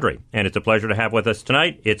WashCycle Laundry, and it's a pleasure to have with us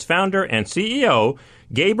tonight its founder and CEO,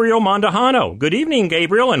 Gabriel Mondahano. Good evening,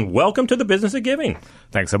 Gabriel, and welcome to The Business of Giving.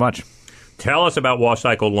 Thanks so much. Tell us about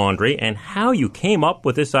WashCycle Laundry and how you came up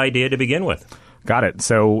with this idea to begin with. Got it.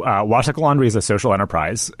 So WashCycle Laundry is a social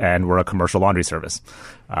enterprise, and we're a commercial laundry service.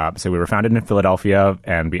 So we were founded in Philadelphia,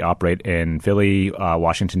 and we operate in Philly,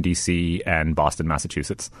 Washington, D.C., and Boston,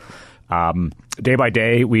 Massachusetts. Day by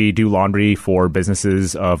day, we do laundry for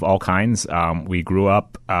businesses of all kinds. We grew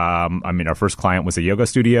up, our first client was a yoga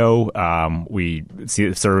studio. We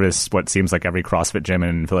service what seems like every CrossFit gym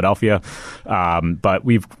in Philadelphia. But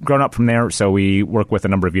we've grown up from there. So we work with a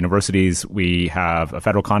number of universities. We have a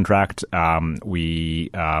federal contract. We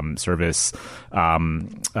service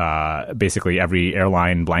basically every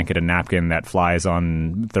airline blanket and napkin that flies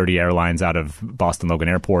on 30 airlines out of Boston Logan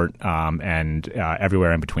Airport and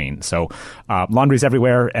everywhere in between. So laundry's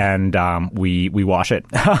everywhere, and we wash it.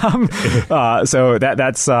 So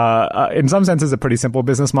that's in some senses a pretty simple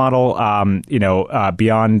business model.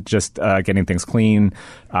 Beyond just getting things clean,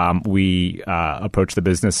 we approach the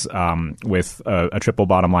business with a triple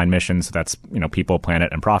bottom line mission. So that's people,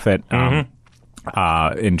 planet, and profit.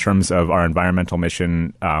 In terms of our environmental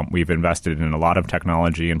mission, we've invested in a lot of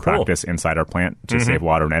technology and practice inside our plant to save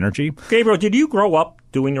water and energy. Gabriel, did you grow up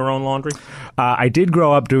doing your own laundry? I did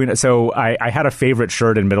grow up doing it. So I had a favorite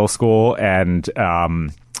shirt in middle school, and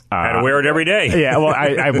had to wear it every day. Yeah, well,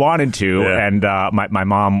 I wanted to, and my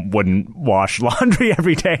mom wouldn't wash laundry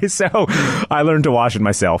every day, so I learned to wash it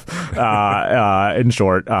myself. In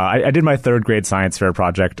short, I did my third grade science fair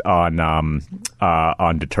project on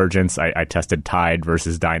detergents. I tested Tide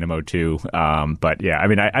versus Dynamo 2, but yeah,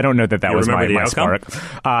 I don't know that was my spark.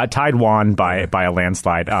 Tide won by a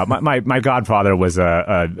landslide. My godfather was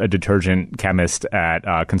a detergent chemist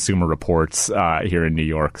at Consumer Reports here in New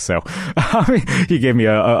York, so he gave me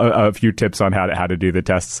a few tips on how to do the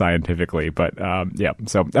test scientifically, but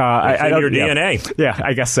so I your DNA. Yeah,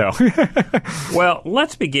 I guess so. Well,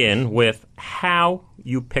 let's begin with how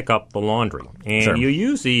you pick up the laundry, and Sure. You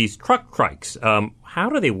use these truck trikes. How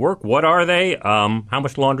do they work? What are they? How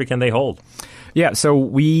much laundry can they hold? Yeah, so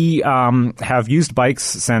we have used bikes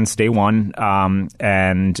since day one,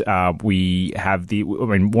 and we have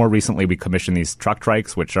more recently we commissioned these truck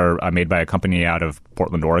trikes, which are made by a company out of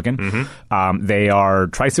Portland, Oregon. They are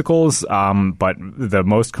tricycles, but the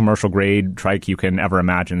most commercial grade trike you can ever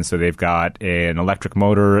imagine. So they've got an electric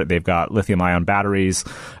motor, they've got lithium-ion batteries.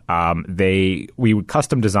 We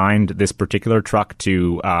custom designed this particular truck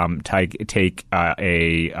to take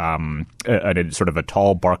a sort of a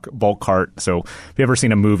tall bulk cart. So have you ever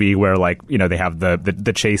seen a movie where, like, you know, they have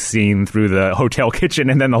the chase scene through the hotel kitchen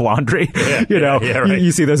and then the laundry? Right.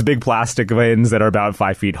 You see those big plastic vans that are about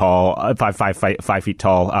 5 feet tall. 5 feet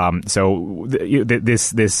tall. So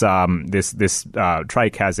this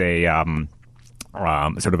trike has a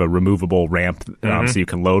sort of a removable ramp, so you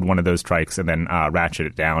can load one of those trikes and then ratchet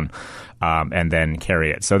it down. And then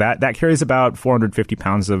carry it. So that carries about 450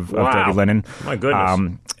 pounds of dirty linen. My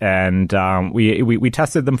goodness. We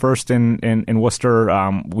tested them first in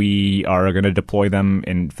Worcester. We are going to deploy them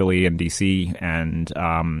in Philly and DC,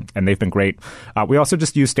 and they've been great. We also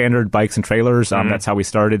just use standard bikes and trailers. That's how we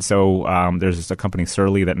started. So there's a company,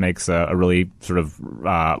 Surly, that makes a really sort of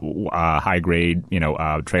high grade,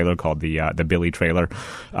 trailer called the Billy trailer,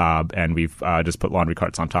 and we've just put laundry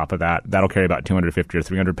carts on top of that. That'll carry about 250 or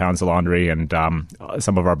 300 pounds of laundry. And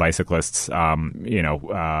some of our bicyclists, prefer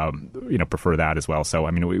that as well. So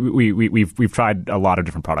I mean, we've tried a lot of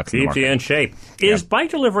different products. Keeps you in shape. Is bike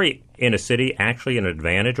delivery in a city actually an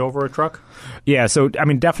advantage over a truck? Yeah, so I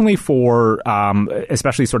mean, definitely for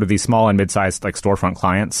especially sort of these small and mid-sized like storefront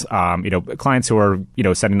clients, clients who are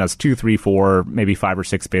sending us 2, 3, 4, maybe 5 or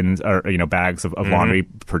 6 bins or bags of laundry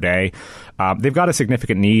per day. They've got a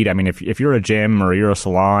significant need. I mean, if you're a gym or you're a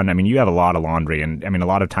salon, I mean, you have a lot of laundry, and I mean, a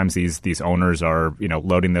lot of times these owners are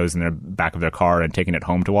loading those in the back of their car and taking it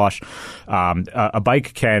home to wash. A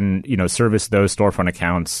bike can service those storefront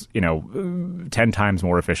accounts 10 times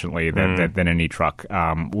more efficiently than any truck.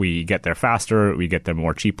 We get there faster, we get there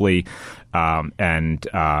more cheaply, and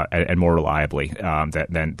more reliably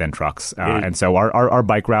than trucks. And so our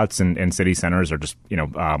bike routes in city centers are just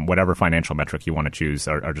whatever financial metric you want to choose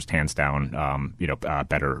are just hands down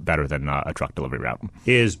better than a truck delivery route.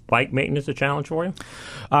 Is bike maintenance a challenge for you?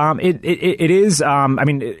 It is. I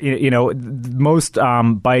mean, most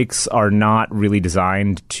bikes are not really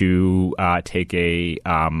designed to take a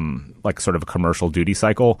sort of a commercial duty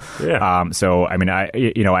cycle. Yeah. So I mean,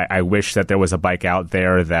 I wish that there was a bike out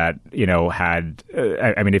there that had.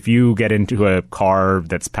 I mean, if you get into a car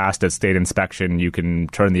that's passed a state inspection, you can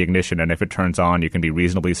turn the ignition, and if it turns on, you can be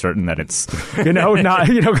reasonably certain that it's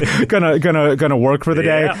not gonna work for the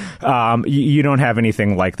day. You don't have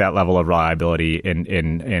anything like that level of reliability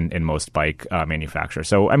in most bike manufacturers.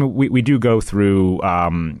 So I mean, we do go through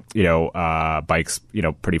bikes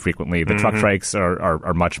pretty frequently. The truck trikes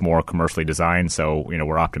are much more commercially designed, so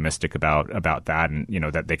we're optimistic about that, and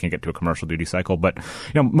that they can get to a commercial duty cycle. But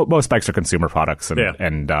most bikes are consumer products,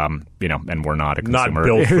 and we're not a consumer. Not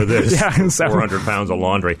built for this. 400 pounds of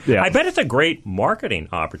laundry. Yeah. I bet it's a great marketing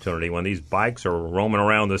opportunity when these bikes are roaming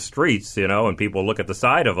around the streets, and people look at the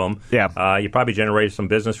side of them. Yeah, you probably generated some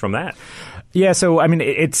business from that. Yeah, so I mean,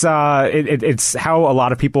 it's how a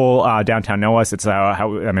lot of people downtown know us. It's how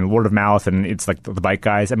word of mouth, and it's like the bike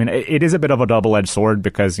guys. I mean, it is a bit of a double-edged sword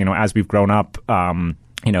because as we've grown up,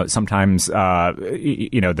 sometimes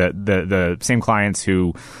the same clients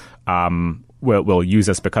who will use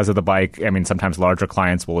us because of the bike. I mean, sometimes larger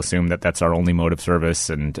clients will assume that that's our only mode of service,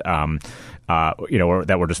 and or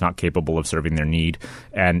that we're just not capable of serving their need.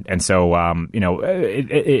 And so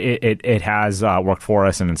it has worked for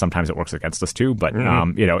us, and then sometimes it works against us too. But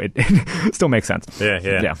it still makes sense.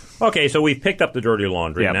 Yeah. Okay, so we've picked up the dirty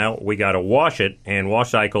laundry. Yep. Now we got to wash it, and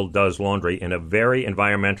WashCycle does laundry in a very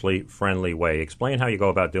environmentally friendly way. Explain how you go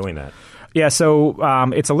about doing that. Yeah, so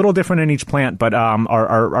it's a little different in each plant, but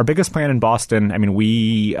our biggest plant in Boston, I mean,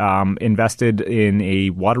 we invested in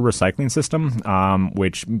a water recycling system,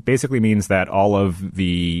 which basically means that all of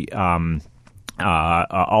the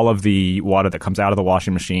water that comes out of the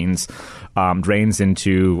washing machines drains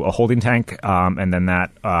into a holding tank, and then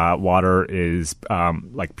that water is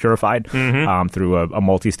purified through a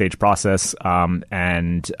multi-stage process,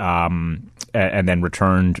 and then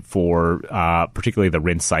returned for particularly the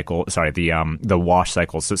rinse cycle. Sorry, the wash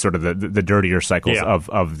cycles, so sort of the dirtier cycles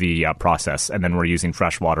of the process, and then we're using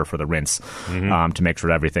fresh water for the rinse to make sure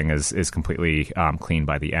everything is completely clean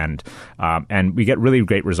by the end. And we get really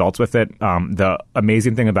great results with it. the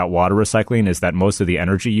amazing thing about water recycling is that most of the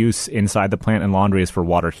energy use inside the plant and laundry is for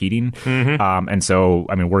water heating. And so,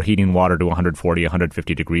 I mean, we're heating water to 140,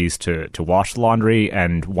 150 degrees to wash the laundry.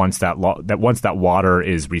 And once that water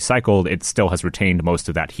is recycled, it still has retained most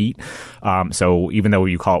of that heat. So even though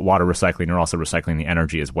you call it water recycling, you're also recycling the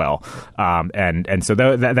energy as well. And so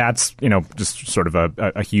that's, just sort of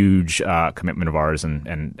a huge commitment of ours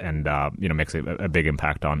and makes a big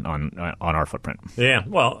impact on our footprint. Yeah.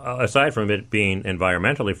 Well, aside from it being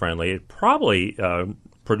environmentally friendly, it probably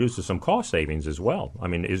produces some cost savings as well. I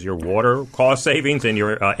mean, is your water cost savings and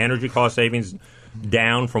your energy cost savings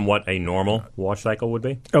down from what a normal wash cycle would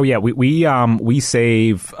be? Oh yeah, we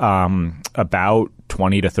save about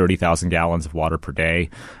 20 to 30,000 gallons of water per day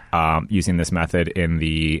using this method in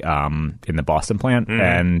the Boston plant,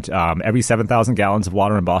 and every 7,000 gallons of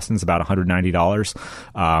water in Boston is about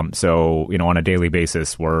 $190. So on a daily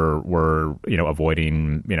basis, we're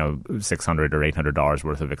avoiding $600 or $800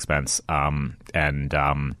 worth of expense, and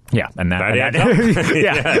that adds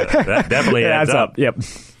up. That definitely adds up. Yep.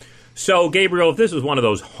 So, Gabriel, if this is one of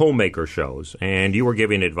those homemaker shows and you were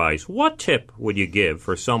giving advice, what tip would you give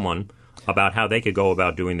for someone about how they could go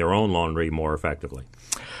about doing their own laundry more effectively?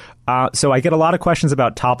 So I get a lot of questions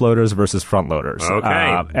about top loaders versus front loaders.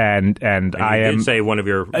 Okay. And I did say one of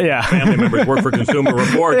your family members work for Consumer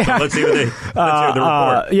Reports. So let's hear the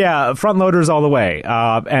report. Front loaders all the way.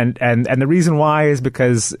 And the reason why is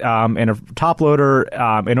because in a top loader,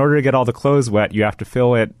 in order to get all the clothes wet, you have to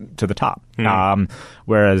fill it to the top.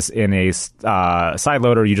 Whereas in a side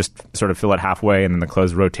loader, you just sort of fill it halfway and then the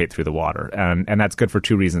clothes rotate through the water. And that's good for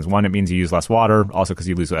two reasons. One, it means you use less water, also because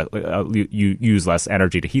you use less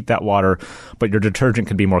energy to heat that water, but your detergent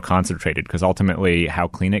can be more concentrated because ultimately how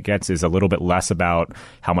clean it gets is a little bit less about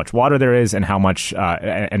how much water there is and how much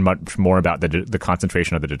and much more about the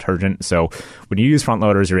concentration of the detergent. So when you use front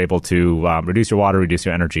loaders, you're able to reduce your water, reduce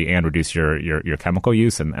your energy, and reduce your chemical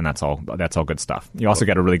use, and that's all good stuff. You also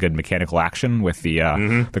get a really good mechanical action with the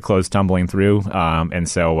clothes tumbling through, and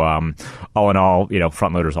so all in all,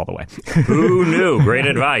 front loaders all the way. Who knew? Great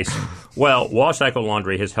advice. Well, Wash Cycle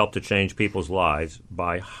Laundry has helped to change people's lives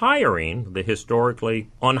by hiring the historically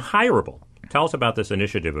unhireable. Tell us about this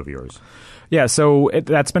initiative of yours. Yeah, so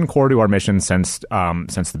that's been core to our mission since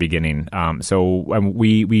the beginning. So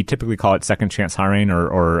we typically call it second chance hiring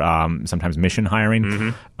or sometimes mission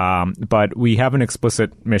hiring. But we have an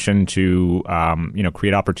explicit mission to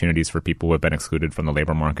create opportunities for people who have been excluded from the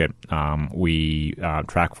labor market. We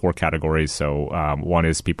track 4 categories. So one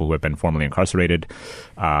is people who have been formerly incarcerated,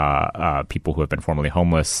 people who have been formerly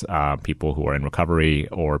homeless, people who are in recovery,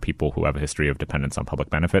 or people who have a history of dependence on public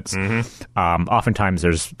benefits. Oftentimes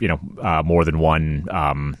there's more than one,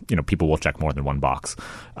 people will check more than one box.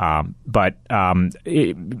 But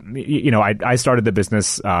I started the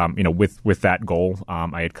business, with that goal.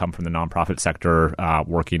 I had come from the nonprofit sector,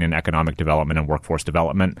 working in economic development and workforce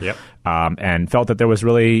development, and felt that there was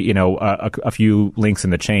really, a few links in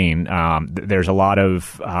the chain. There's a lot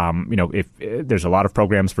of, there's a lot of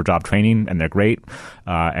programs for job training, and they're great.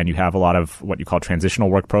 And you have a lot of what you call transitional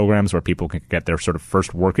work programs where people can get their sort of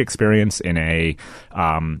first work experience in a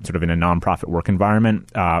sort of in a nonprofit work environment,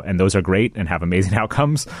 and those are great and have amazing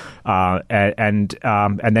outcomes. And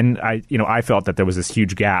then I felt that there was this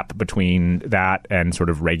huge gap between that and sort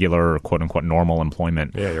of regular quote unquote normal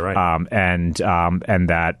employment. Yeah, you're right. And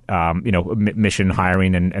that mission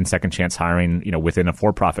hiring and second chance hiring within a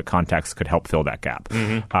for-profit context could help fill that gap.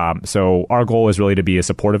 So our goal is really to be a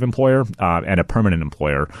supportive employer and a permanent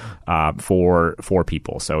employer for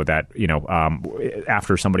people, so that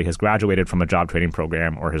after somebody has graduated from a job training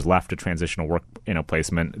program or has left a transitional work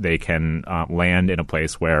placement, they can land in a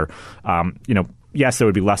place where yes, there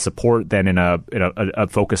would be less support than in a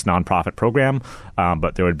focused nonprofit program,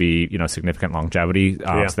 but there would be significant longevity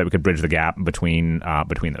so that we could bridge the gap between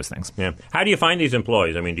those things. Yeah. How do you find these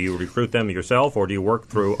employees? I mean, do you recruit them yourself, or do you work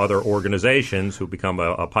through other organizations who become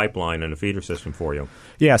a pipeline and a feeder system for you?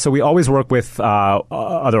 Yeah, so we always work with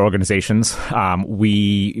other organizations.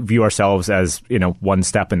 We view ourselves as one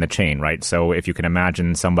step in the chain, right? So if you can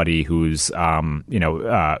imagine somebody who's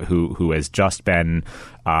who has just been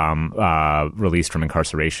released from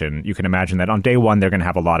incarceration, you can imagine that on day one they're going to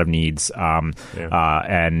have a lot of needs,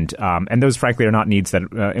 and those frankly are not needs that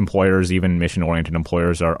employers, even mission-oriented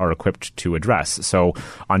employers, are equipped to address. So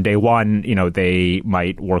on day one, they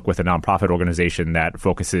might work with a nonprofit organization that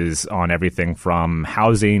focuses on everything from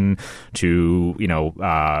housing to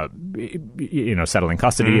settling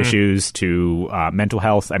custody issues to mental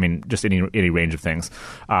health. I mean, just any range of things.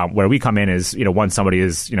 Where we come in is once somebody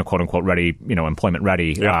is quote unquote ready, employment ready.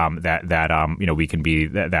 way that we can be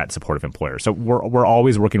that supportive employer. So we're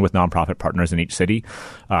always working with nonprofit partners in each city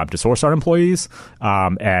to source our employees,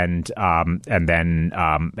 and then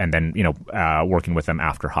working with them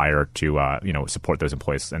after hire to support those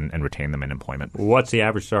employees and retain them in employment. What's the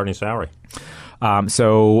average starting salary?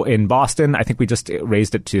 So in Boston, I think we just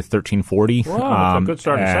raised it to $1,340. Wow, that's a good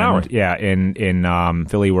starting salary. Yeah, in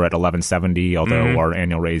Philly, we're at $1,170. Although our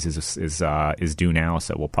annual raise is due now,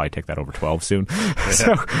 so we'll probably take that over 12 soon.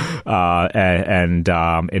 So, in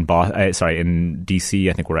DC,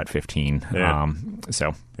 I think we're at 15. Yeah.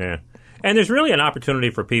 Yeah, and there's really an opportunity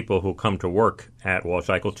for people who come to work at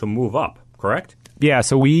WashCycle to move up. Correct? Yeah,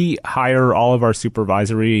 so we hire all of our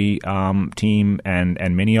supervisory team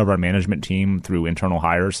and many of our management team through internal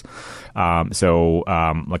hires.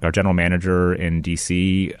 Like our general manager in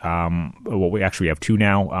DC, we actually have two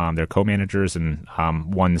now. They're co-managers, and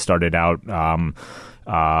one started out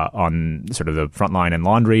on sort of the front line in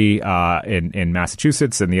laundry in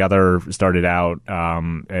Massachusetts, and the other started out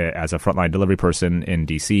as a frontline delivery person in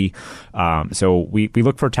DC. So we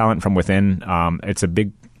look for talent from within. It's a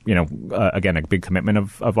big again, a big commitment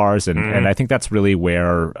of ours. And I think that's really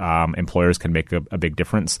where employers can make a big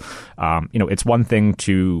difference. It's one thing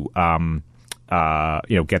to,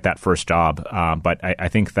 get that first job. But I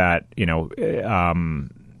think that,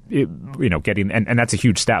 getting and that's a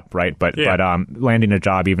huge step, right? But landing a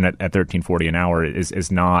job even at $13.40 an hour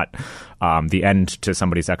is not the end to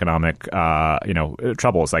somebody's economic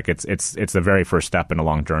troubles. Like it's the very first step in a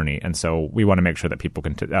long journey, and so we want to make sure that people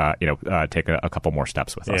can take a couple more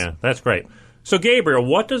steps with us. Yeah, that's great. So Gabriel,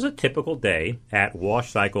 what does a typical day at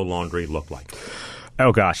WashCycle Laundry look like?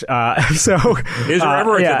 Oh gosh! So is there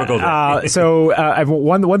ever a typical day?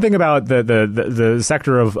 One thing about the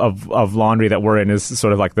sector of laundry that we're in is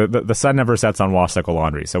sort of like the sun never sets on WashCycle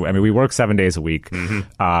Laundry. So I mean, we work 7 days a week,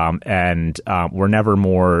 and we're never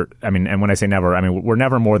more. I mean, and when I say never, I mean we're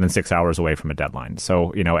never more than 6 hours away from a deadline.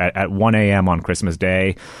 So at 1 a.m. on Christmas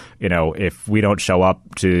Day, if we don't show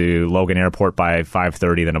up to Logan Airport by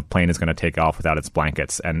 5:30, then a plane is going to take off without its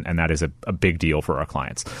blankets, and that is a big deal for our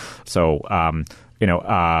clients. So. So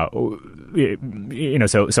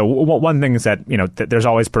one thing is that, there's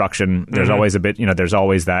always production. There's always a bit, there's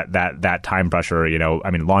always that time pressure.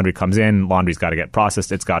 I mean, laundry comes in, laundry's got to get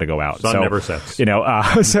processed, it's got to go out. Sun never sets.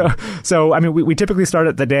 So I mean, we typically start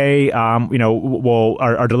at the day.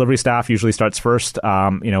 Our delivery staff usually starts first.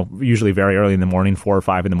 Usually very early in the morning, 4 or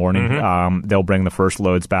 5 in the morning. They'll bring the first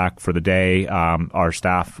loads back for the day. Our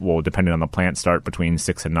staff will, depending on the plant, start between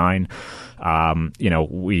 6 and 9.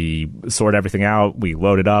 We sort everything out, we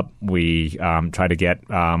load it up, we try to get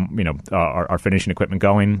our finishing equipment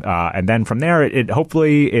going, and then from there it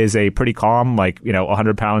hopefully is a pretty calm,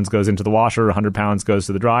 100 pounds goes into the washer, 100 pounds goes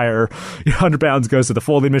to the dryer, 100 pounds goes to the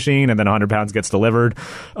folding machine, and then 100 pounds gets delivered.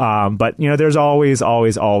 But there's always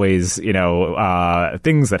things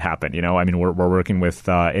that happen. I mean, we're working with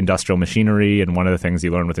industrial machinery, and one of the things you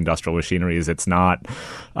learn with industrial machinery is it's not.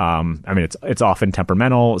 It's often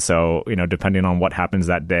temperamental. So depending on what happens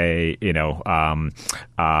that day, your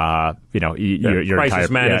crisis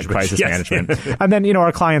management, and then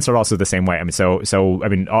our clients are also the same way. I mean, so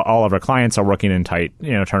all of our clients are working in tight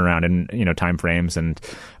turnaround and time frames, and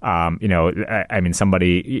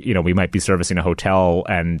somebody we might be servicing a hotel,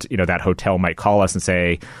 and that hotel might call us and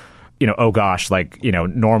say, oh gosh,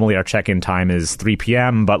 normally our check-in time is 3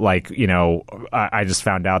 p.m., but I just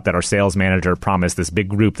found out that our sales manager promised this big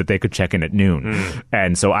group that they could check in at noon.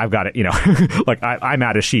 And so I've got it, I'm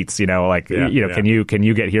out of sheets, can you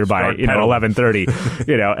get here by, 11:30,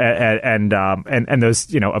 and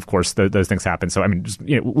those, of course, those things happen. So, I mean, just,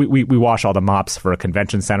 we wash all the mops for a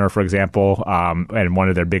convention center, for example, and one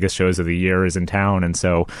of their biggest shows of the year is in town. And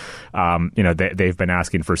so, they've been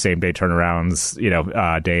asking for same-day turnarounds,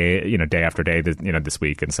 day after day, this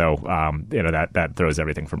week, and so that throws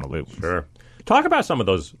everything from a loop. Sure. Talk about some of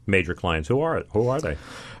those major clients. Who are they?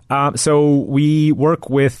 So we work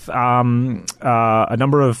with a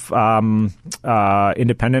number of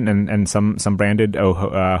independent and some branded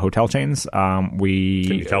hotel chains. Can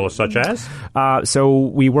you tell us such as? So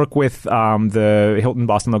we work with the Hilton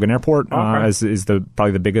Boston Logan Airport as is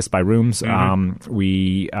probably the biggest by rooms.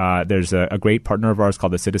 There's a great partner of ours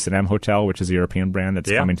called the Citizen M Hotel, which is a European brand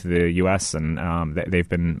that's coming to the U.S., and they've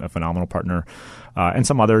been a phenomenal partner, and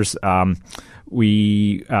some others.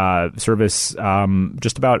 We service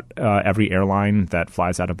just about every airline that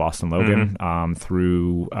flies out of Boston Logan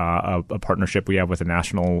through a partnership we have with a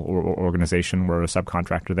national organization. We're a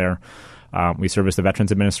subcontractor there. We service the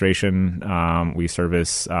Veterans Administration. We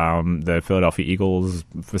service the Philadelphia Eagles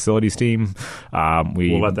facilities team.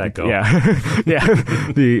 We'll let that go. Yeah,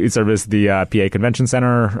 yeah. We service the PA Convention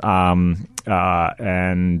Center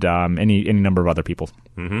and any number of other people.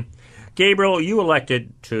 Mm-hmm. Gabriel, you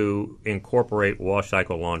elected to incorporate Wash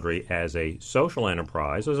Cycle Laundry as a social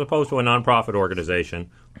enterprise as opposed to a nonprofit organization.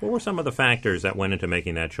 What were some of the factors that went into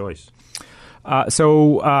making that choice?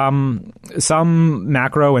 Some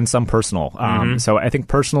macro and some personal. So I think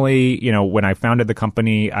personally, when I founded the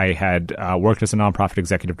company, I had worked as a nonprofit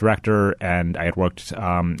executive director, and I had worked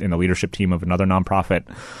in the leadership team of another nonprofit.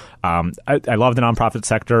 I love the nonprofit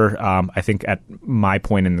sector. I think at my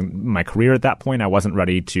point in my career at that point, I wasn't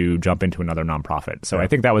ready to jump into another nonprofit. So I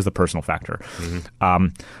think that was the personal factor.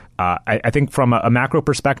 I think from a macro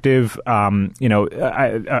perspective,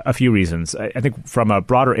 a few reasons. I think from a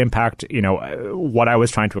broader impact, what I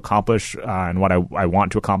was trying to accomplish and what I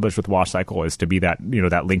want to accomplish with Wash Cycle is to be that,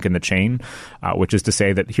 that link in the chain, which is to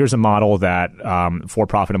say that here's a model that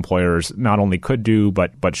for-profit employers not only could do,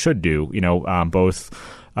 but should do, both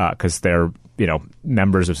because they're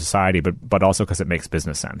members of society, but also because it makes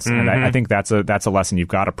business sense. And I think that's a lesson you've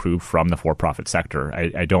got to prove from the for-profit sector.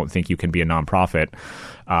 I don't think you can be a nonprofit,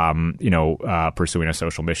 pursuing a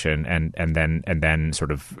social mission and then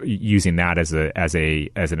sort of using that as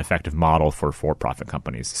an effective model for for-profit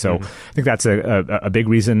companies. So I think that's a big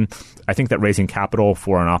reason. I think that raising capital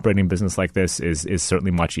for an operating business like this is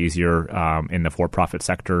certainly much easier in the for-profit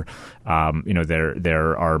sector.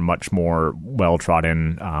 There are much more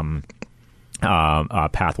well-trodden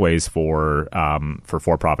pathways for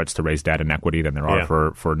for-profits to raise debt and equity than there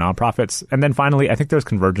are for nonprofits. And then finally, I think there's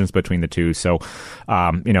convergence between the two. So,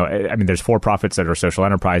 there's for-profits that are social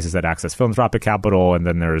enterprises that access philanthropic capital, and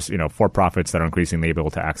then there's, for-profits that are increasingly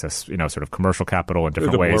able to access, sort of commercial capital in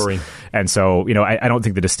different ways. Blurring. And so, I don't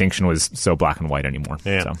think the distinction was so black and white anymore.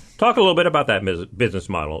 Yeah. So. Talk a little bit about that business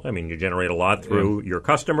model. You generate a lot through your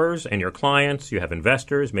customers and your clients. You have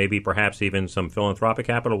investors, maybe perhaps even some philanthropic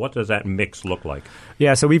capital. What does that mix look like?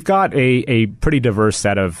 Yeah, so we've got a pretty diverse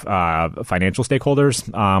set of financial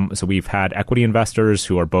stakeholders. So we've had equity investors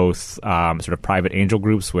who are both sort of private angel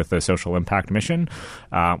groups with a social impact mission.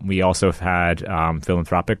 We also have had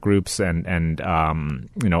philanthropic groups and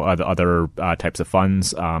other types of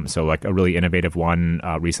funds. So like a really innovative one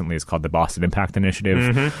recently is called the Boston Impact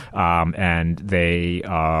Initiative, and they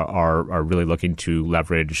are really looking to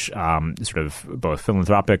leverage sort of both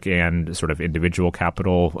philanthropic and sort of individual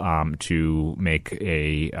capital to make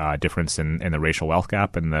a difference in the racial wealth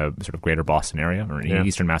gap in the sort of greater Boston area or in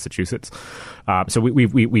eastern Massachusetts. So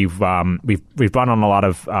we've brought on a lot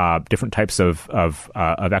of different types of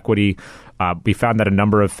equity. We found that a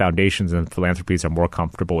number of foundations and philanthropies are more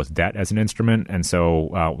comfortable with debt as an instrument, and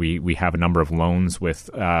so we have a number of loans with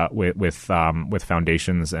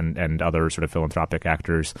foundations and other sort of philanthropic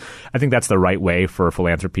actors. I think that's the right way for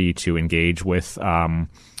philanthropy to engage with social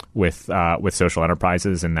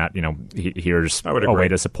enterprises, and that here's a way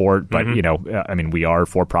to support. But we are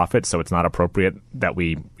for profit, so it's not appropriate that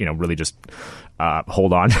we really just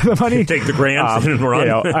hold on to the money, take the grants, and run.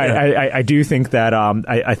 I do think that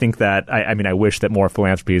I wish that more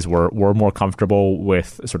philanthropies were more comfortable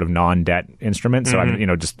with sort of non-debt instruments.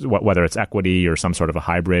 So just whether it's equity or some sort of a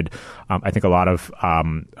hybrid. I think a lot of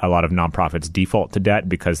nonprofits default to debt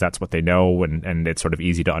because that's what they know and it's sort of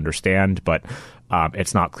easy to understand. But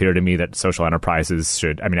it's not clear to me that social enterprises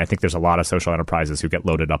should. I think there's a lot of social enterprises who get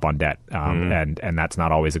loaded up on debt, and that's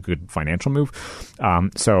not always a good financial move.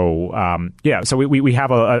 So we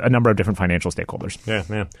have a number of different financial stakeholders.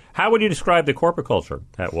 Yeah. How would you describe the corporate culture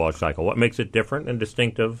at Wash Cycle? What makes it different and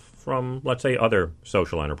distinctive from, let's say, other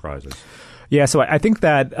social enterprises? Yeah, so I think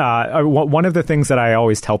that one of the things that I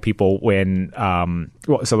always tell people when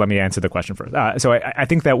so let me answer the question first. So I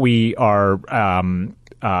think that we are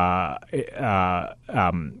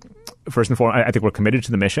first and foremost, I think we're committed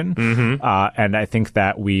to the mission, and I think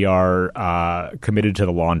that we are committed to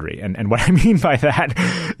the laundry. And what I mean by that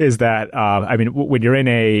is that when you're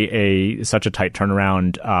in such a tight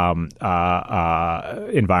turnaround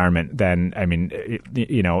environment, then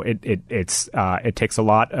it takes a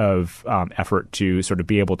lot of effort to sort of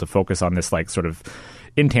be able to focus on this like sort of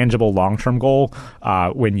intangible long-term goal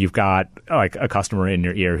when you've got like a customer in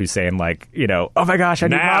your ear who's saying like, oh my gosh, I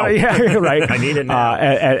need now. Yeah, right. I need it now.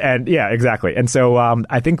 And yeah, exactly. And so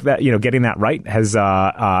I think that getting that right has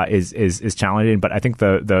is challenging, but I think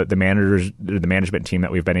the management team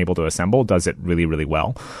that we've been able to assemble does it really, really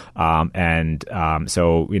well.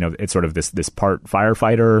 So it's sort of this part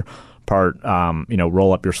firefighter, part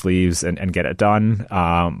roll up your sleeves and get it done,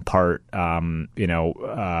 part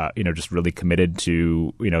just really committed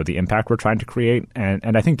to the impact we're trying to create,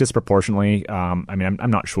 and I think disproportionately, I'm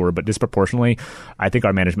not sure, but disproportionately, I think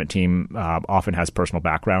our management team often has personal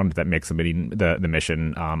background that makes the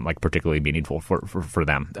mission like particularly meaningful for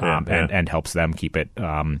them, and helps them keep it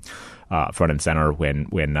front and center when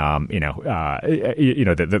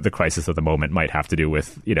the crisis of the moment might have to do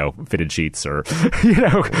with fitted sheets or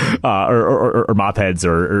or mop heads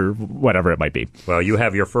or whatever it might be. Well, you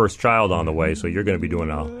have your first child on the way, so you're going to be doing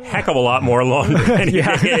a heck of a lot more laundry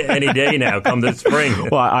any day now come this spring.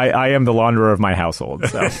 Well, I am the launderer of my household,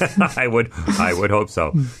 so I would hope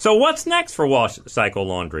so. So what's next for Wash Cycle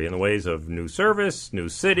Laundry in the ways of new service, new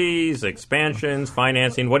cities, expansions,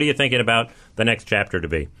 financing? What are you thinking about the next chapter to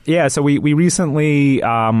be? Yeah, so we recently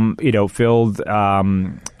filled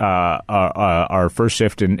our first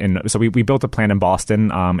shift so we built a plant in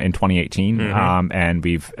Boston in 2018, and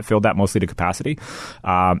we've filled that mostly to capacity,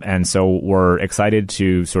 and so we're excited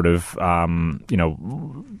to sort of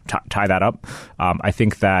tie that up. I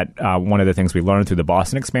think that one of the things we learned through the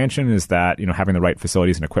Boston expansion is that having the right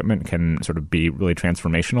facilities and equipment can sort of be really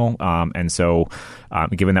transformational, and so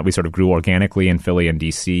given that we sort of grew organically in Philly and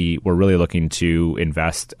DC, we're really looking to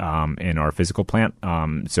invest in our physical plant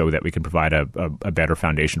so that we can provide a better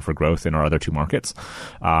foundation for growth in our other two markets.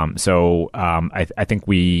 I think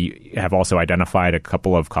we have also identified a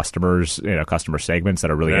couple of customers, customer segments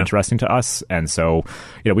that are really interesting to us, and so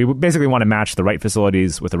we basically want to match the right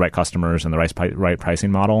facilities with the right customers and the right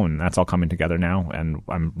pricing model, and that's all coming together now, and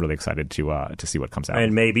I'm really excited to see what comes out.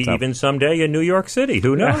 And maybe even someday in New York City,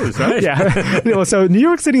 who knows, right? Yeah. So New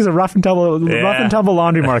York City is a rough and tumble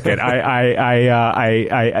laundry market.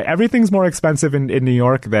 Everything's more expensive in New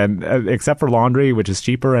York than except for laundry, which is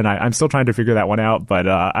cheaper, and I'm still trying to figure that one out. But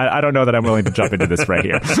I don't know that I'm willing to jump into this right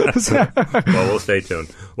here. Well, we'll stay tuned.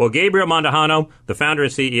 Well, Gabriel Mandujano, the founder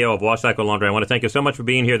and CEO of Wash Cycle Laundry, I want to thank you so much for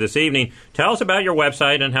being here this evening. Tell us about your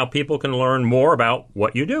website and how people can learn more about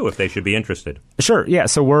what you do if they should be interested. Sure. Yeah.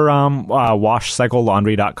 So we're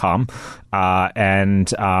washcyclelaundry.com.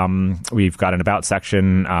 And we've got an about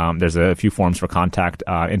section. There's a few forms for contact.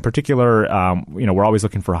 In particular, we're always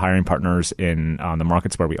looking for hiring partners in the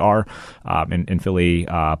markets where we are, in Philly,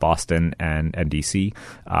 Boston, and DC.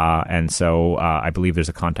 And so I believe there's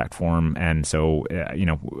a contact form. And so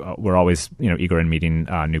we're always eager in meeting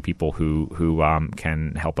new people who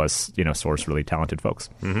can help us source really talented folks.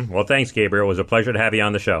 Mm-hmm. Well, thanks, Gabriel. It was a pleasure to have you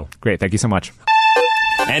on the show. Great. Thank you so much.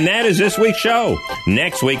 And that is this week's show.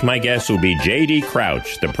 Next week, my guest will be J.D.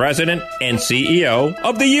 Crouch, the president and CEO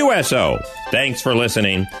of the USO. Thanks for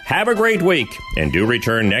listening. Have a great week, and do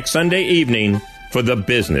return next Sunday evening for The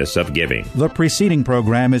Business of Giving. The preceding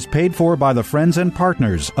program is paid for by the friends and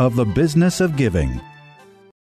partners of The Business of Giving.